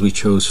colours we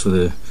chose for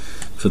the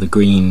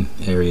green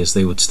areas,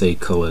 they would stay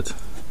coloured.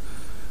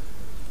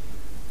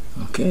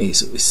 Okay,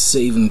 so we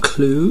save and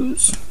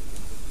close.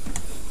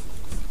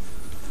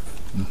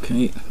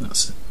 Okay,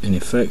 that's in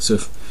effect. So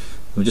if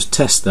we'll just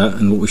test that,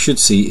 and what we should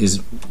see is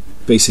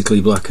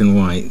basically black and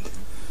white.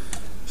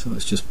 So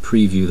let's just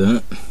preview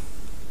that.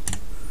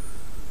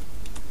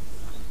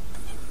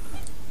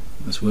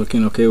 That's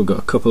working. Okay, we've got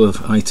a couple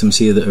of items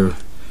here that are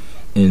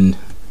in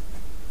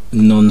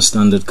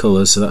non-standard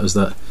colours, so that was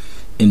that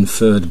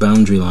inferred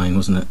boundary line,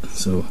 wasn't it?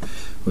 So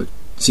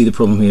see the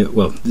problem here.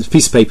 Well, this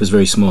piece of paper is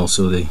very small,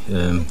 so the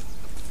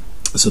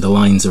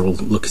lines are all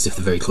look as if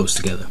they're very close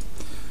together.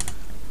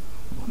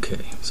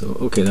 Okay, so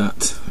okay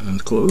that,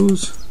 and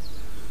close,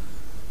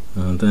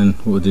 and then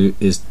what we'll do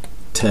is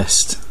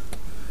test.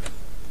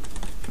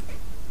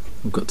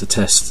 We've got to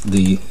test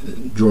the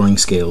drawing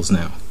scales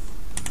now.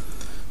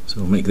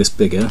 So we'll make this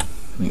bigger.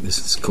 Make this,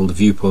 it's called a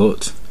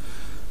viewport.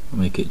 I'll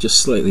make it just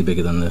slightly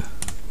bigger than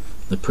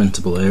the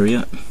printable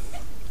area.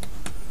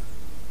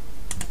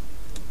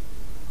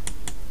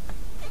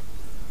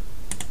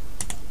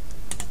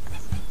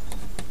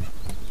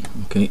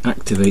 Okay,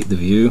 activate the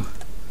view,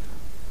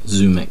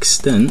 zoom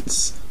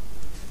extents,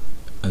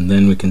 and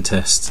then we can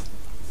test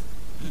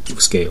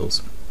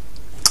scales.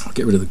 I'll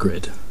get rid of the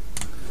grid.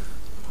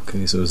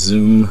 Okay, so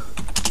zoom,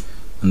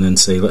 and then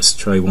say let's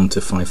try 1 to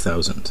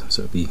 5,000.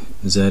 So it'd be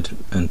Z,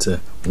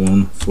 enter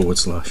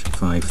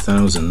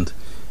 1/5000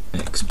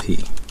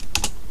 XP.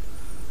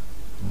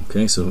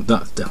 Okay, so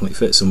that definitely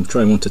fits. So we'll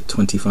try 1 to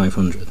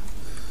 2500.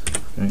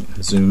 Okay,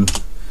 zoom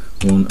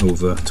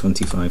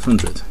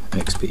 1/2500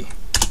 XP.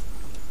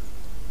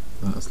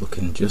 That's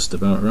looking just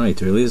about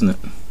right, really, isn't it?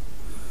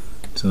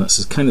 So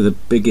that's kind of the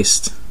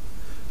biggest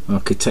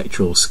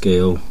architectural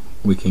scale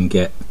we can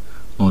get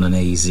on an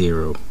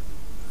A0.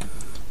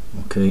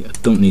 Okay, I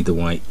don't need the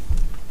white,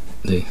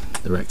 the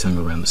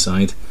rectangle around the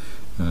side,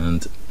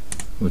 and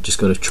we've just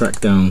got to track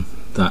down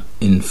that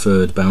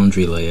inferred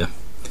boundary layer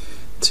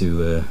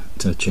to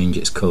change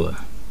its colour.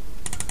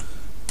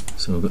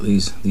 So we've got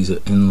these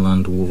are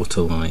inland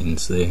water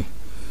lines. I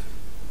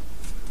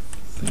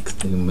think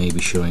they may be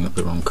showing up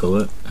the wrong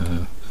colour.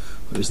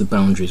 It was the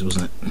boundaries,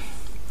 wasn't it?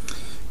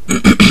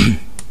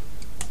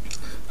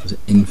 Was it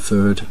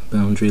inferred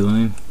boundary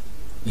line?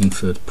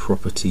 Inferred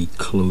property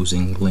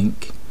closing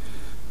link.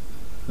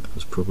 That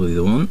was probably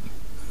the one.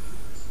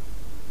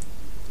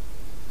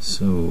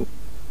 So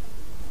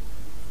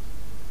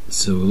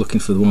we're looking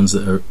for the ones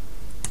that are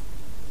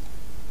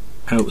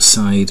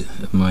outside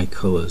of my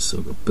colours. So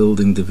we've got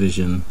building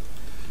division.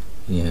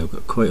 Yeah, we've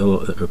got quite a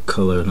lot that are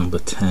colour number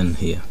 10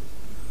 here.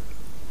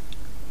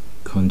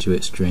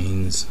 Conduits,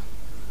 drains.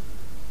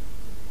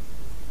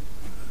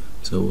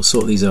 So we'll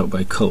sort these out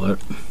by colour,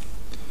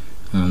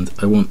 and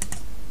I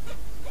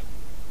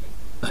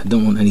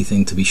don't want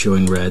anything to be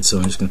showing red, so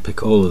I'm just going to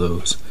pick all of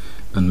those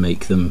and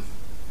make them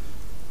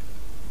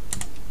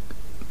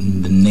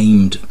the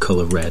named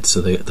colour red,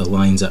 so the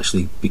lines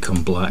actually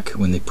become black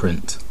when they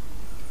print.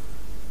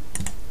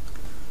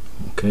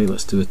 Okay,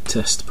 let's do a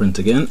test print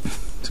again.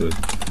 So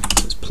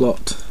let's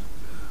plot,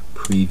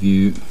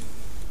 preview,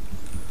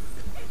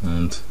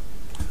 and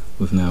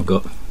we've now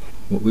got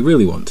what we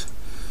really want,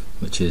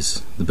 which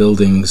is the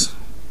buildings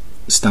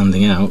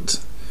standing out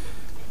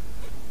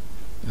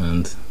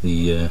and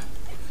the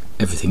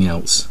everything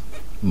else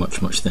much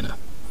thinner.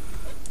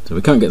 So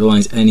we can't get the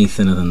lines any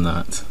thinner than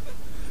that.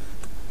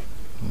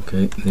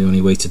 Okay, the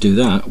only way to do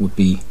that would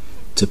be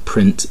to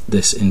print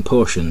this in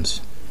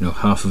portions. You know,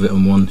 half of it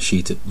on one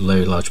sheet of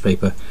very large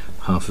paper,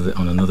 half of it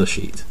on another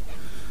sheet.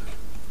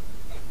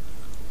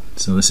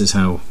 So this is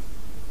how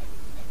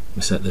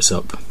we set this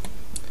up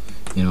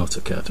in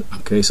AutoCAD.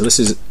 Okay, so this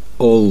is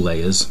all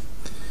layers.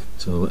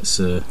 So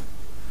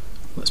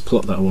let's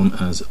plot that one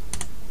as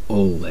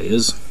all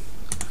layers.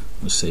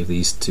 Let's save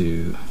these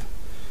to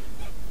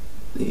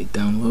the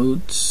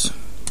downloads.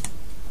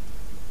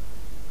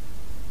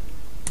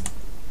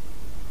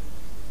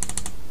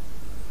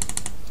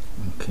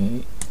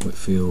 Okay,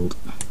 Whitfield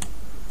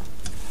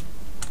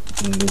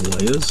all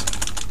layers.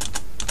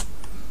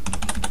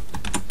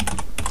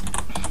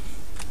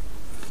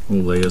 All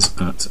layers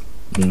at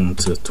 1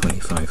 to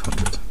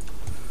 2500.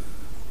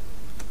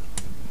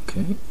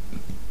 Okay.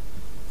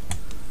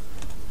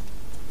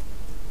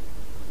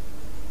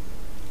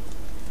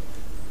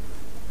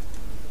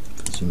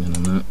 Zoom in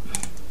on that.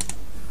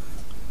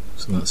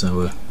 So that's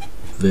our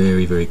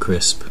very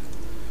crisp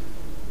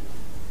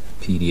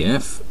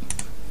PDF.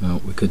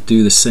 Now we could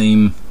do the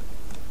same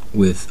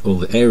with all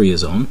the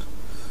areas on,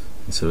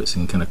 so it's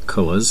in kind of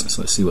colours.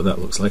 So let's see what that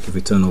looks like if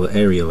we turn all the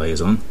area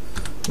layers on.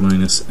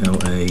 Minus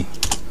LA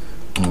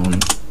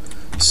on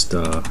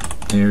star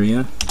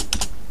area.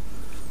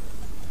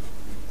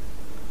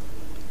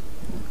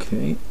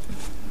 Okay,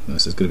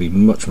 this is going to be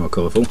much more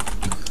colourful.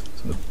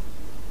 So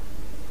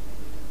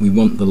we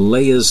want the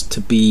layers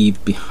to be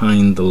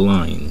behind the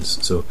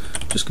lines, so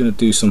I'm just going to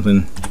do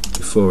something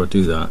before I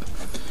do that.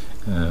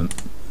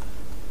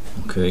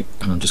 Okay,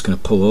 and I'm just going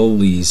to pull all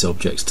these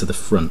objects to the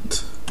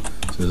front.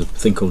 So there's a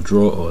thing called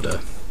draw order.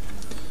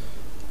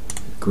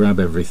 Grab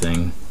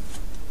everything,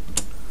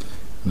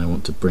 and I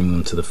want to bring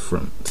them to the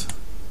front.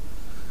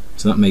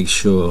 So that makes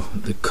sure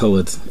the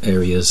coloured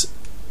areas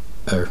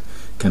are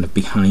kind of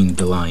behind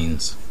the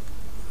lines.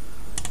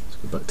 Let's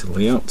go back to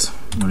layout,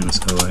 minus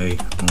LA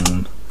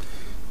on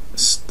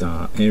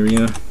star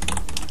area.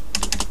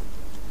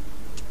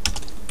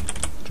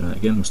 Try that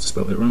again, must have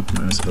spelled it wrong.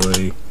 Minus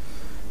LA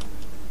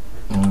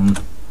on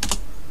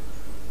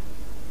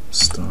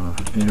star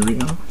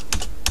area.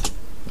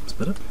 That's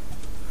better.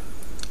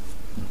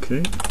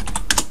 Okay,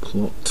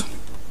 plot.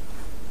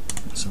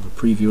 Let's have a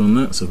preview on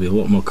that, so there'll be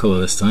a lot more colour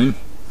this time.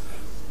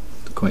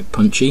 Quite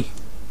punchy.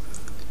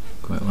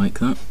 Quite like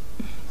that.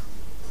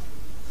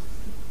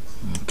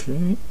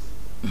 Okay,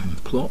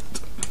 and plot.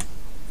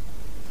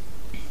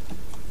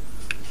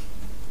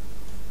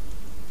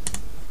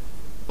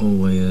 All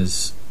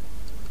layers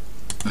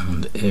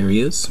and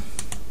areas.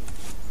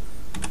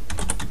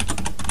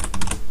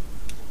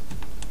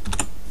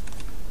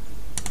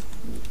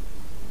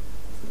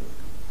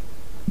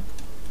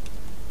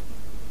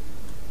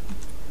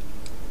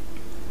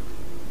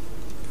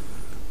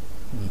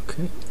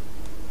 Okay,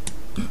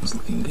 that's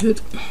looking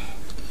good.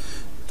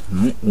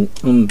 Alright, we'll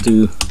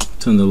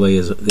turn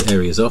the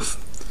areas off,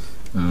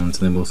 and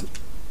then we'll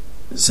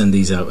send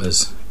these out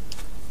as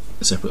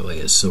separate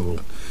layers. So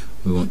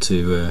we want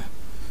to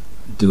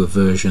do a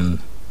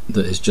version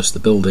that is just the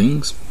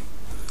buildings.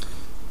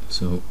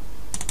 So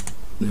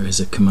there is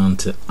a command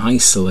to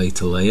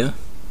isolate a layer,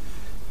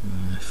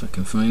 if I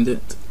can find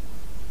it.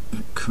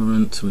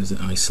 Current, where is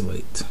it?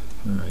 Isolate.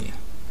 Where are you?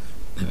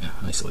 There we are,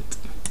 isolate.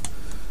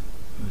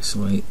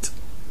 Isolate.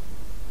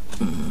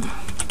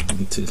 I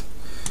need to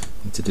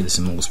do this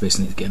in model space.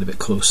 I need to get a bit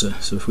closer.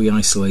 So if we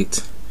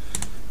isolate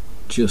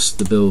just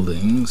the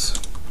buildings,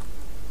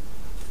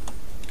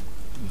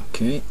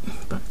 okay,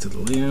 back to the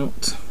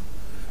layout,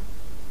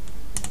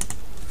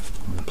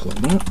 and plot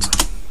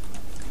that.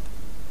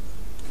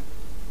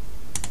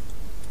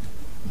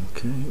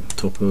 Okay,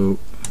 topo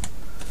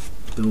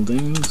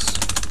buildings.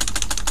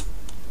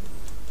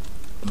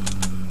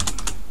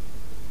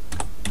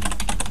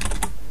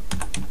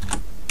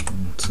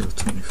 To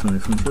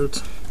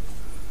 2500.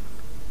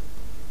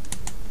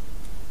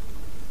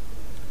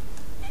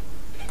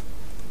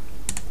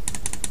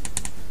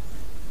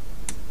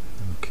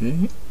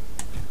 Okay.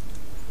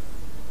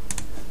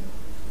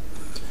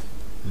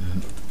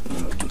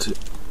 To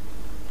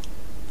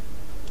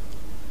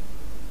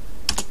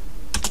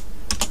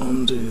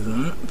undo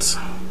that.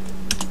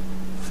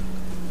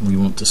 we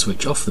want to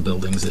switch off the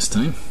buildings this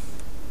time.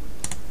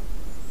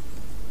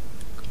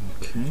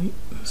 Okay,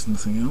 there's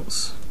nothing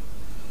else.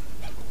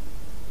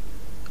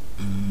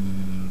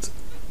 And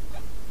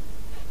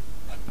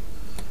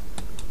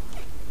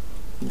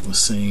what we're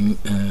saying,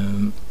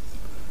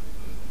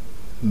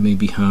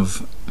 maybe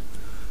have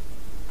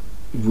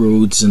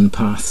roads and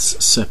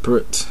paths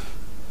separate.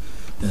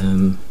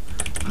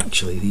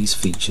 Actually, these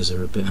features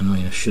are a bit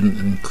annoying. I shouldn't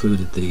have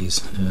included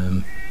these.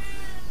 What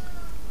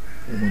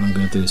I'm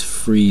going to do is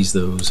freeze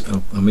those.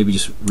 I'll maybe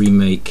just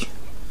remake,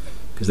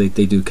 because they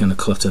do kind of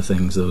clutter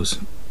things, those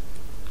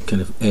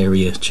kind of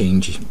area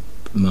change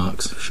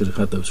marks. Should have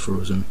had those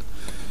frozen.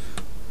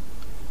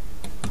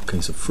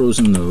 Okay, so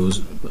frozen those,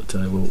 but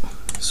I will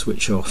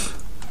switch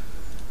off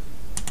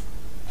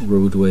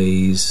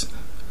roadways.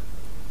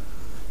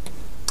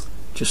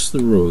 Just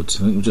the roads.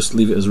 I think we'll just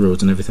leave it as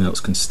roads and everything else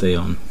can stay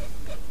on.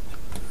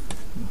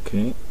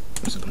 Okay,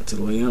 so back to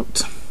the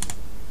layout.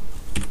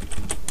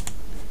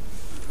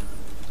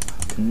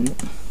 Okay,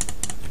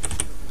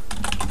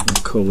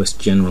 I'll call this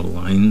general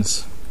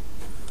lines.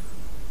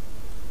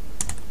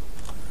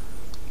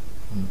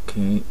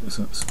 Okay,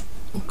 so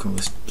we'll call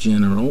this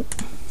general.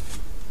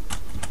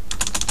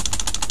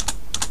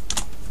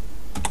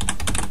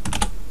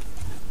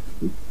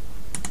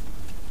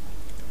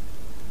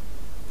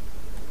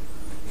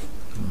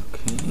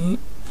 Okay,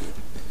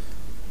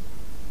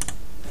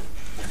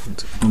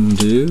 let's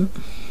undo.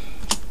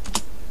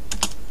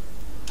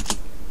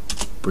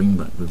 Bring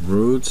back the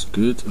roads.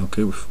 Good.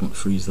 Okay, we won't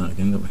freeze that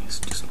again, don't we? Let's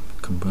just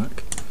come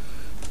back.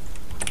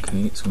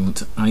 Okay, so we want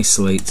to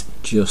isolate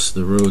just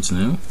the roads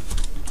now.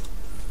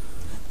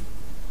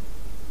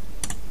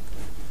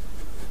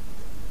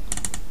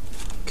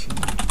 Okay,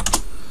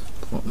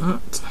 plot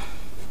that.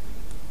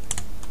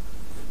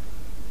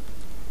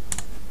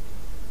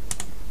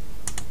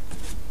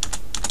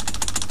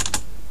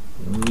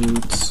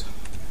 Roads.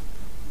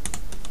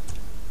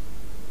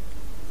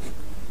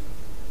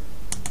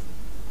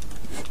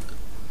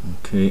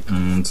 Okay,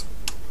 and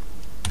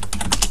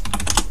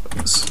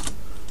let's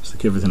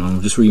stick everything on.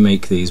 We'll just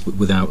remake these, but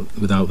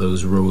without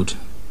those road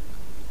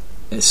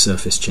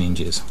surface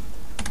changes.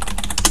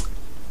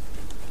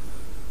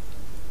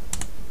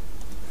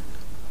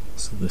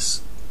 So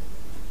this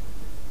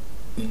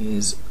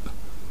is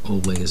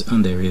all layers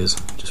and areas.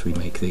 Just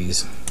remake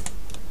these.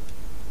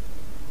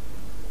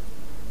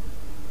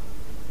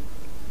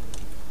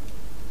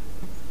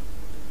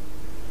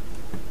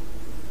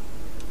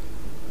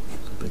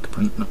 So big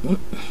print that one.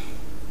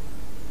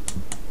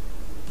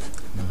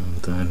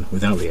 And then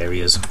without the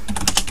areas.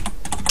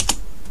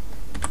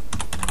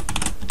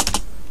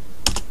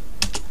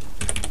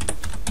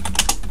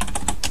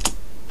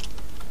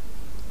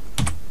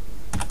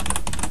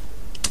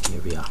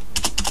 Here we are.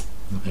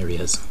 No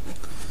areas.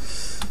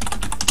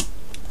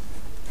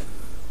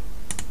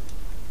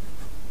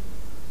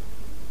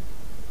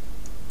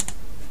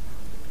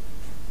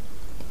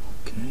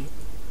 Okay.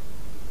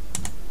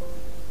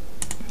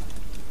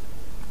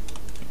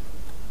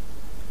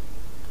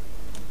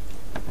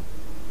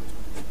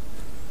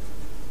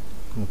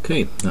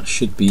 Okay, that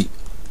should be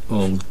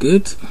all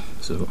good,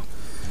 so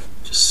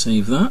just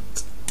save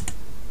that,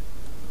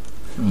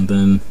 and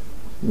then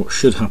what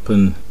should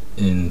happen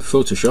in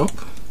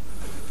Photoshop,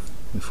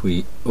 if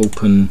we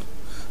open,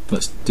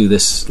 let's do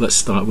this, let's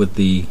start with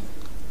the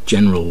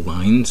general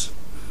lines.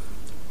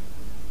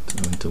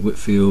 So into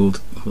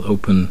Whitfield, we'll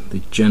open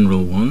the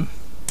general one.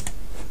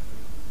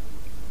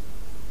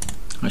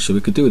 Actually,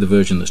 we could do with a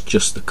version that's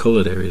just the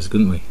coloured areas,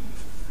 couldn't we?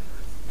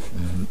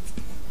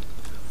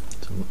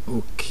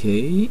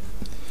 Okay,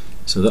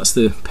 so that's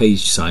the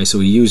page size. So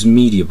we use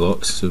media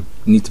box, so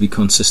we need to be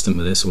consistent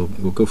with this. We'll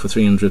go for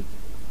 300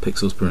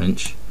 pixels per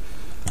inch.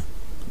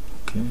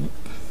 Okay,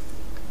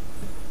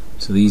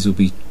 so these will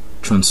be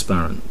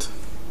transparent.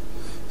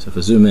 So if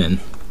I zoom in,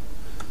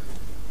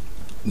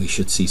 we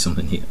should see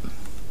something here.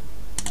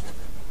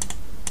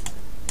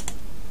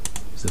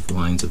 So the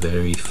lines are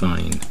very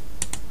fine.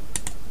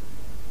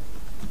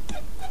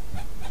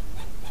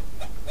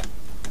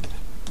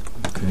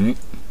 Okay.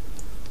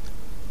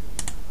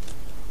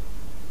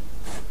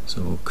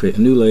 So we'll create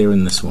a new layer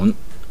in this one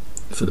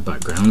for the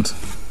background.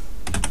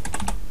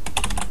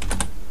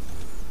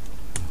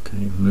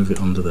 Okay, move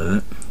it onto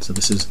there. So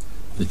this is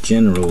the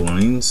general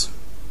lines.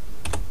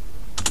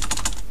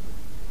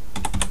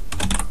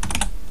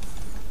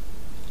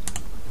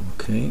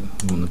 Okay,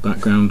 we want the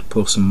background,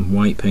 pour some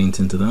white paint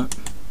into that.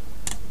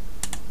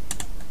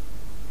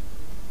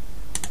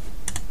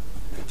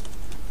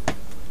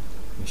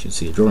 We should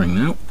see a drawing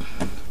now.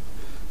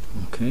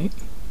 Okay.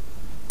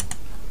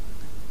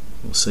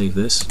 We'll save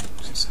this.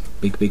 It's a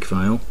big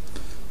file.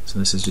 So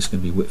this is just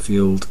going to be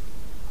Whitfield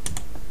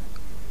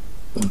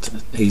onto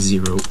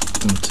A0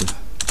 onto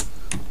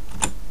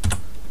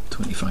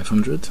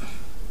 2500.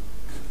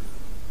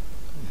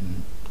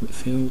 And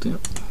Whitfield,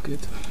 yep,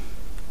 good.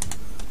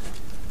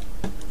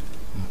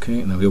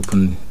 Okay, now we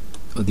open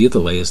the other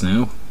layers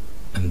now,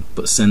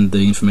 but send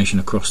the information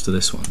across to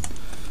this one,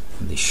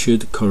 and they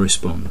should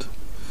correspond.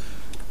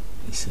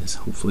 He says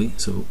hopefully.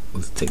 So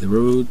we'll take the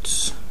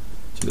roads.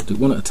 So we'll do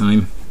one at a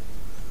time.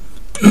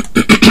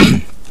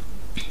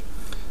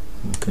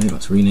 Okay,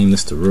 let's rename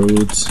this to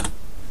roads.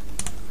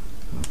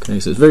 Okay,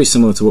 so it's very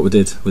similar to what we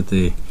did with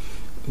the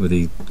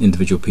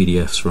individual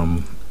PDFs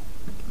from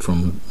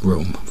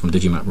Rome, from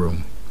Digimap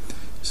Rome.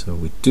 So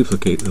we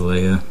duplicate the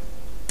layer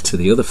to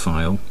the other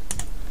file.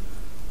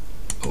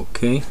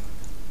 Okay,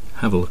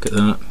 have a look at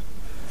that,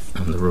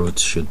 and the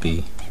roads should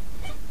be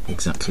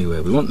exactly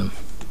where we want them.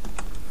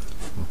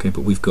 Okay,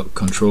 but we've got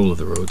control of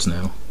the roads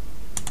now.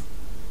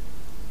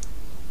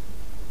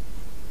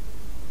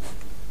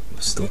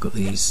 We've still got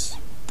these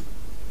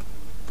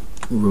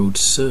road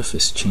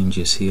surface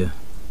changes here.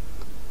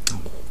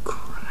 Oh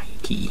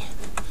crikey,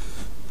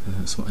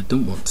 that's what I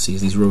don't want to see,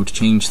 is these road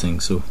change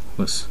things. So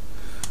let's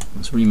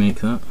remake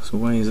that. So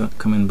why is that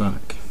coming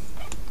back?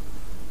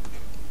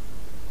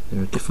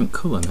 They're a different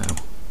colour now.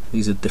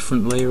 These are a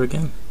different layer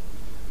again.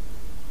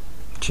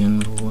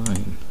 General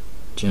line.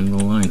 General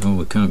line. Oh,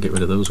 we can't get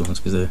rid of those ones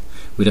because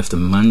we'd have to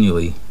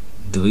manually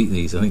delete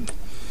these, I think.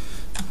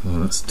 Oh,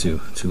 that's too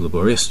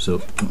laborious,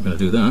 so I'm not going to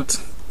do that.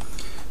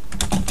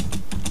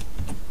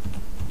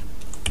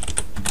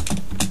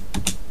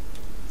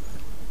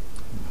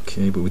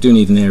 Okay, but we do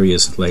need an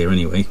areas layer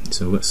anyway,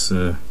 so let's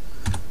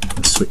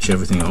switch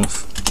everything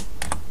off.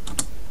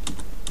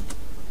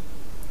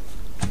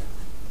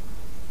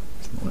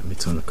 Let me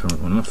turn the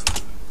current one off.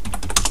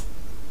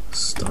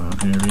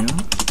 Start area,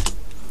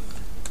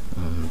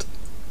 and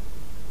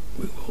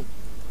we will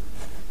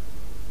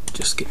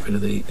just get rid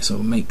of the, so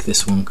we'll make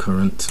this one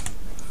current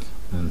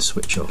and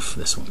switch off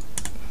this one.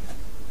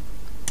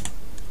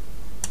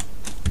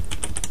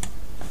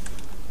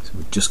 So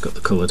we've just got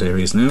the coloured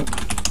areas now.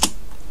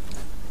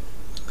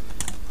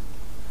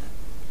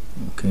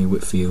 Okay,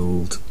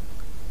 Whitfield,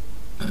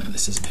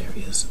 this is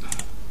areas.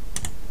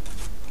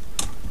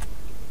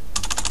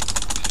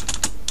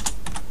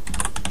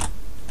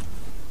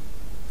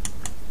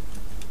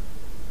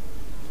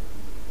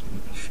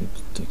 Should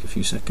take a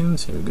few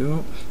seconds. Here we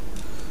go.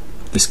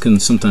 This can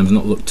sometimes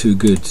not look too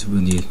good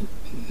when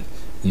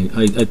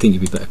I think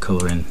you'd be better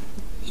colouring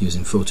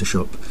using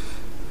Photoshop,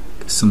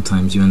 because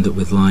sometimes you end up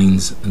with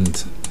lines,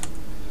 and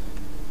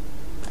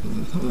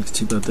not looks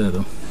too bad there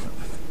though.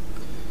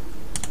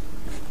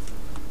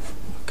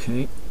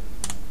 Okay,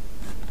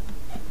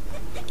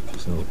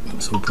 so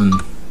let's open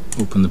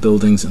the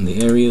buildings and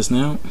the areas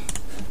now.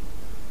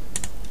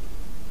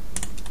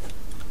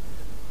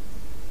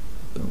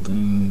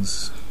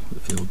 Buildings,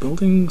 Whitfield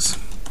buildings.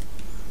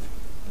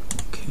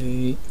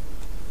 Okay,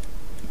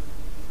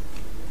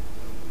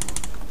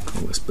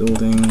 call this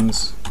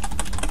buildings.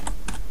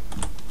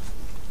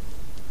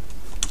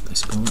 Did I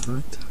spell it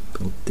right?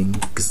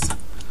 Buildings.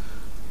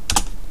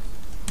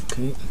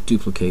 Okay,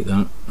 duplicate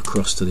that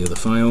across to the other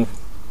file.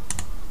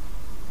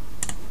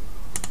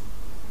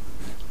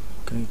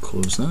 Okay,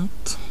 close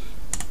that.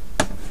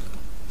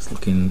 It's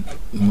looking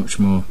much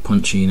more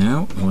punchy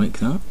now. I like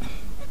that.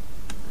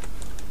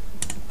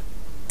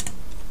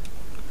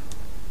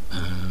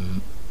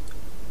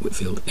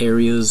 Whitfield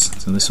areas.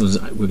 So this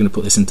was, we're going to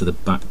put this into the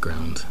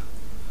background.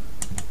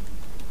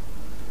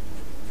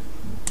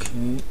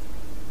 Okay.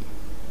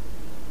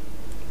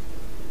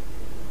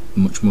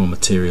 Much more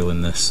material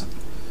in this.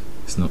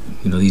 It's not,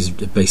 these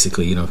are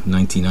basically,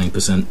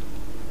 99%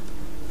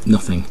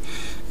 nothing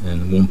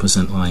and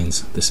 1%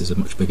 lines. This is a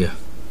much bigger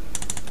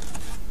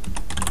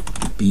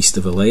beast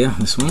of a layer,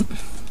 this one.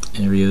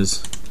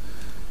 Areas,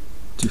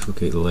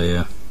 duplicate the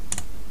layer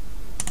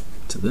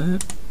to there,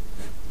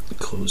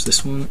 close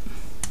this one.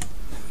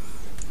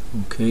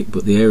 Okay,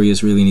 but the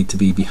areas really need to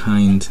be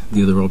behind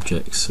the other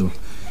objects. So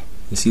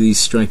you see these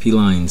stripy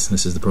lines,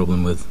 this is the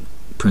problem with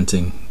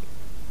printing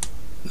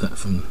that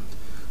from,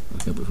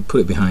 okay, but if we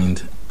put it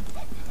behind,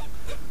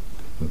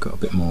 we've got a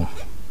bit more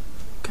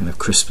kind of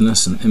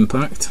crispness and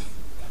impact.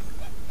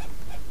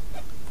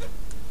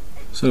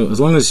 So as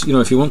long as,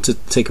 if you want to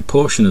take a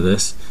portion of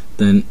this,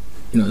 then,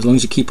 as long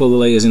as you keep all the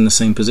layers in the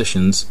same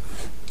positions,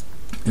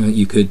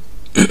 you could,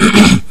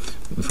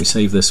 if we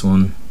save this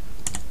one,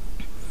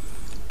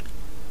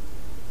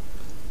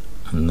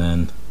 and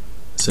then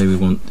say we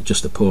want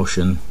just a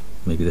portion,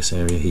 maybe this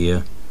area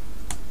here.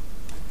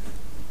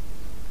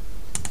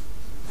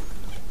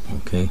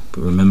 Okay,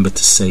 but remember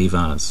to save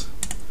as.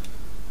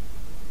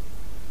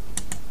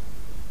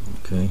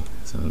 Okay,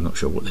 so I'm not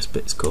sure what this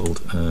bit's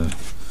called.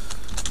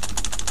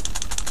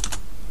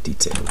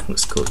 Detail.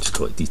 Let's just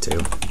call it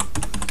detail.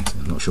 So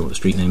I'm not sure what the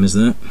street name is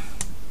there.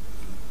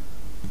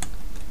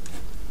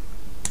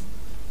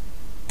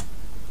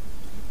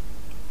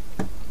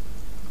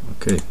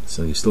 Okay,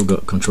 so you've still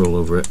got control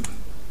over it.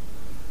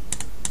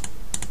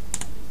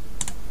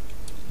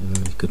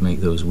 You could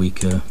make those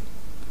weaker,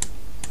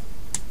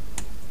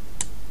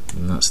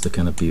 and that's the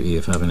kind of beauty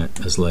of having it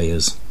as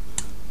layers.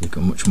 You've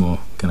got much more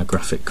kind of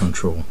graphic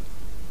control.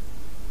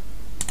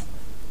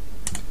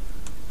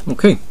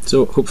 Okay,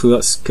 so hopefully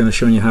that's kind of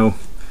showing you how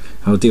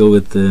to deal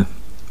with the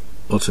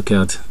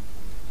AutoCAD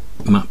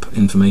map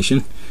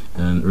information.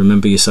 And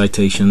remember your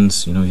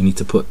citations. You need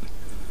to put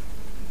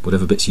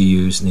whatever bits you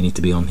use, they need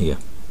to be on here.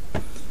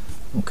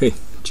 Okay,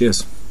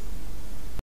 cheers.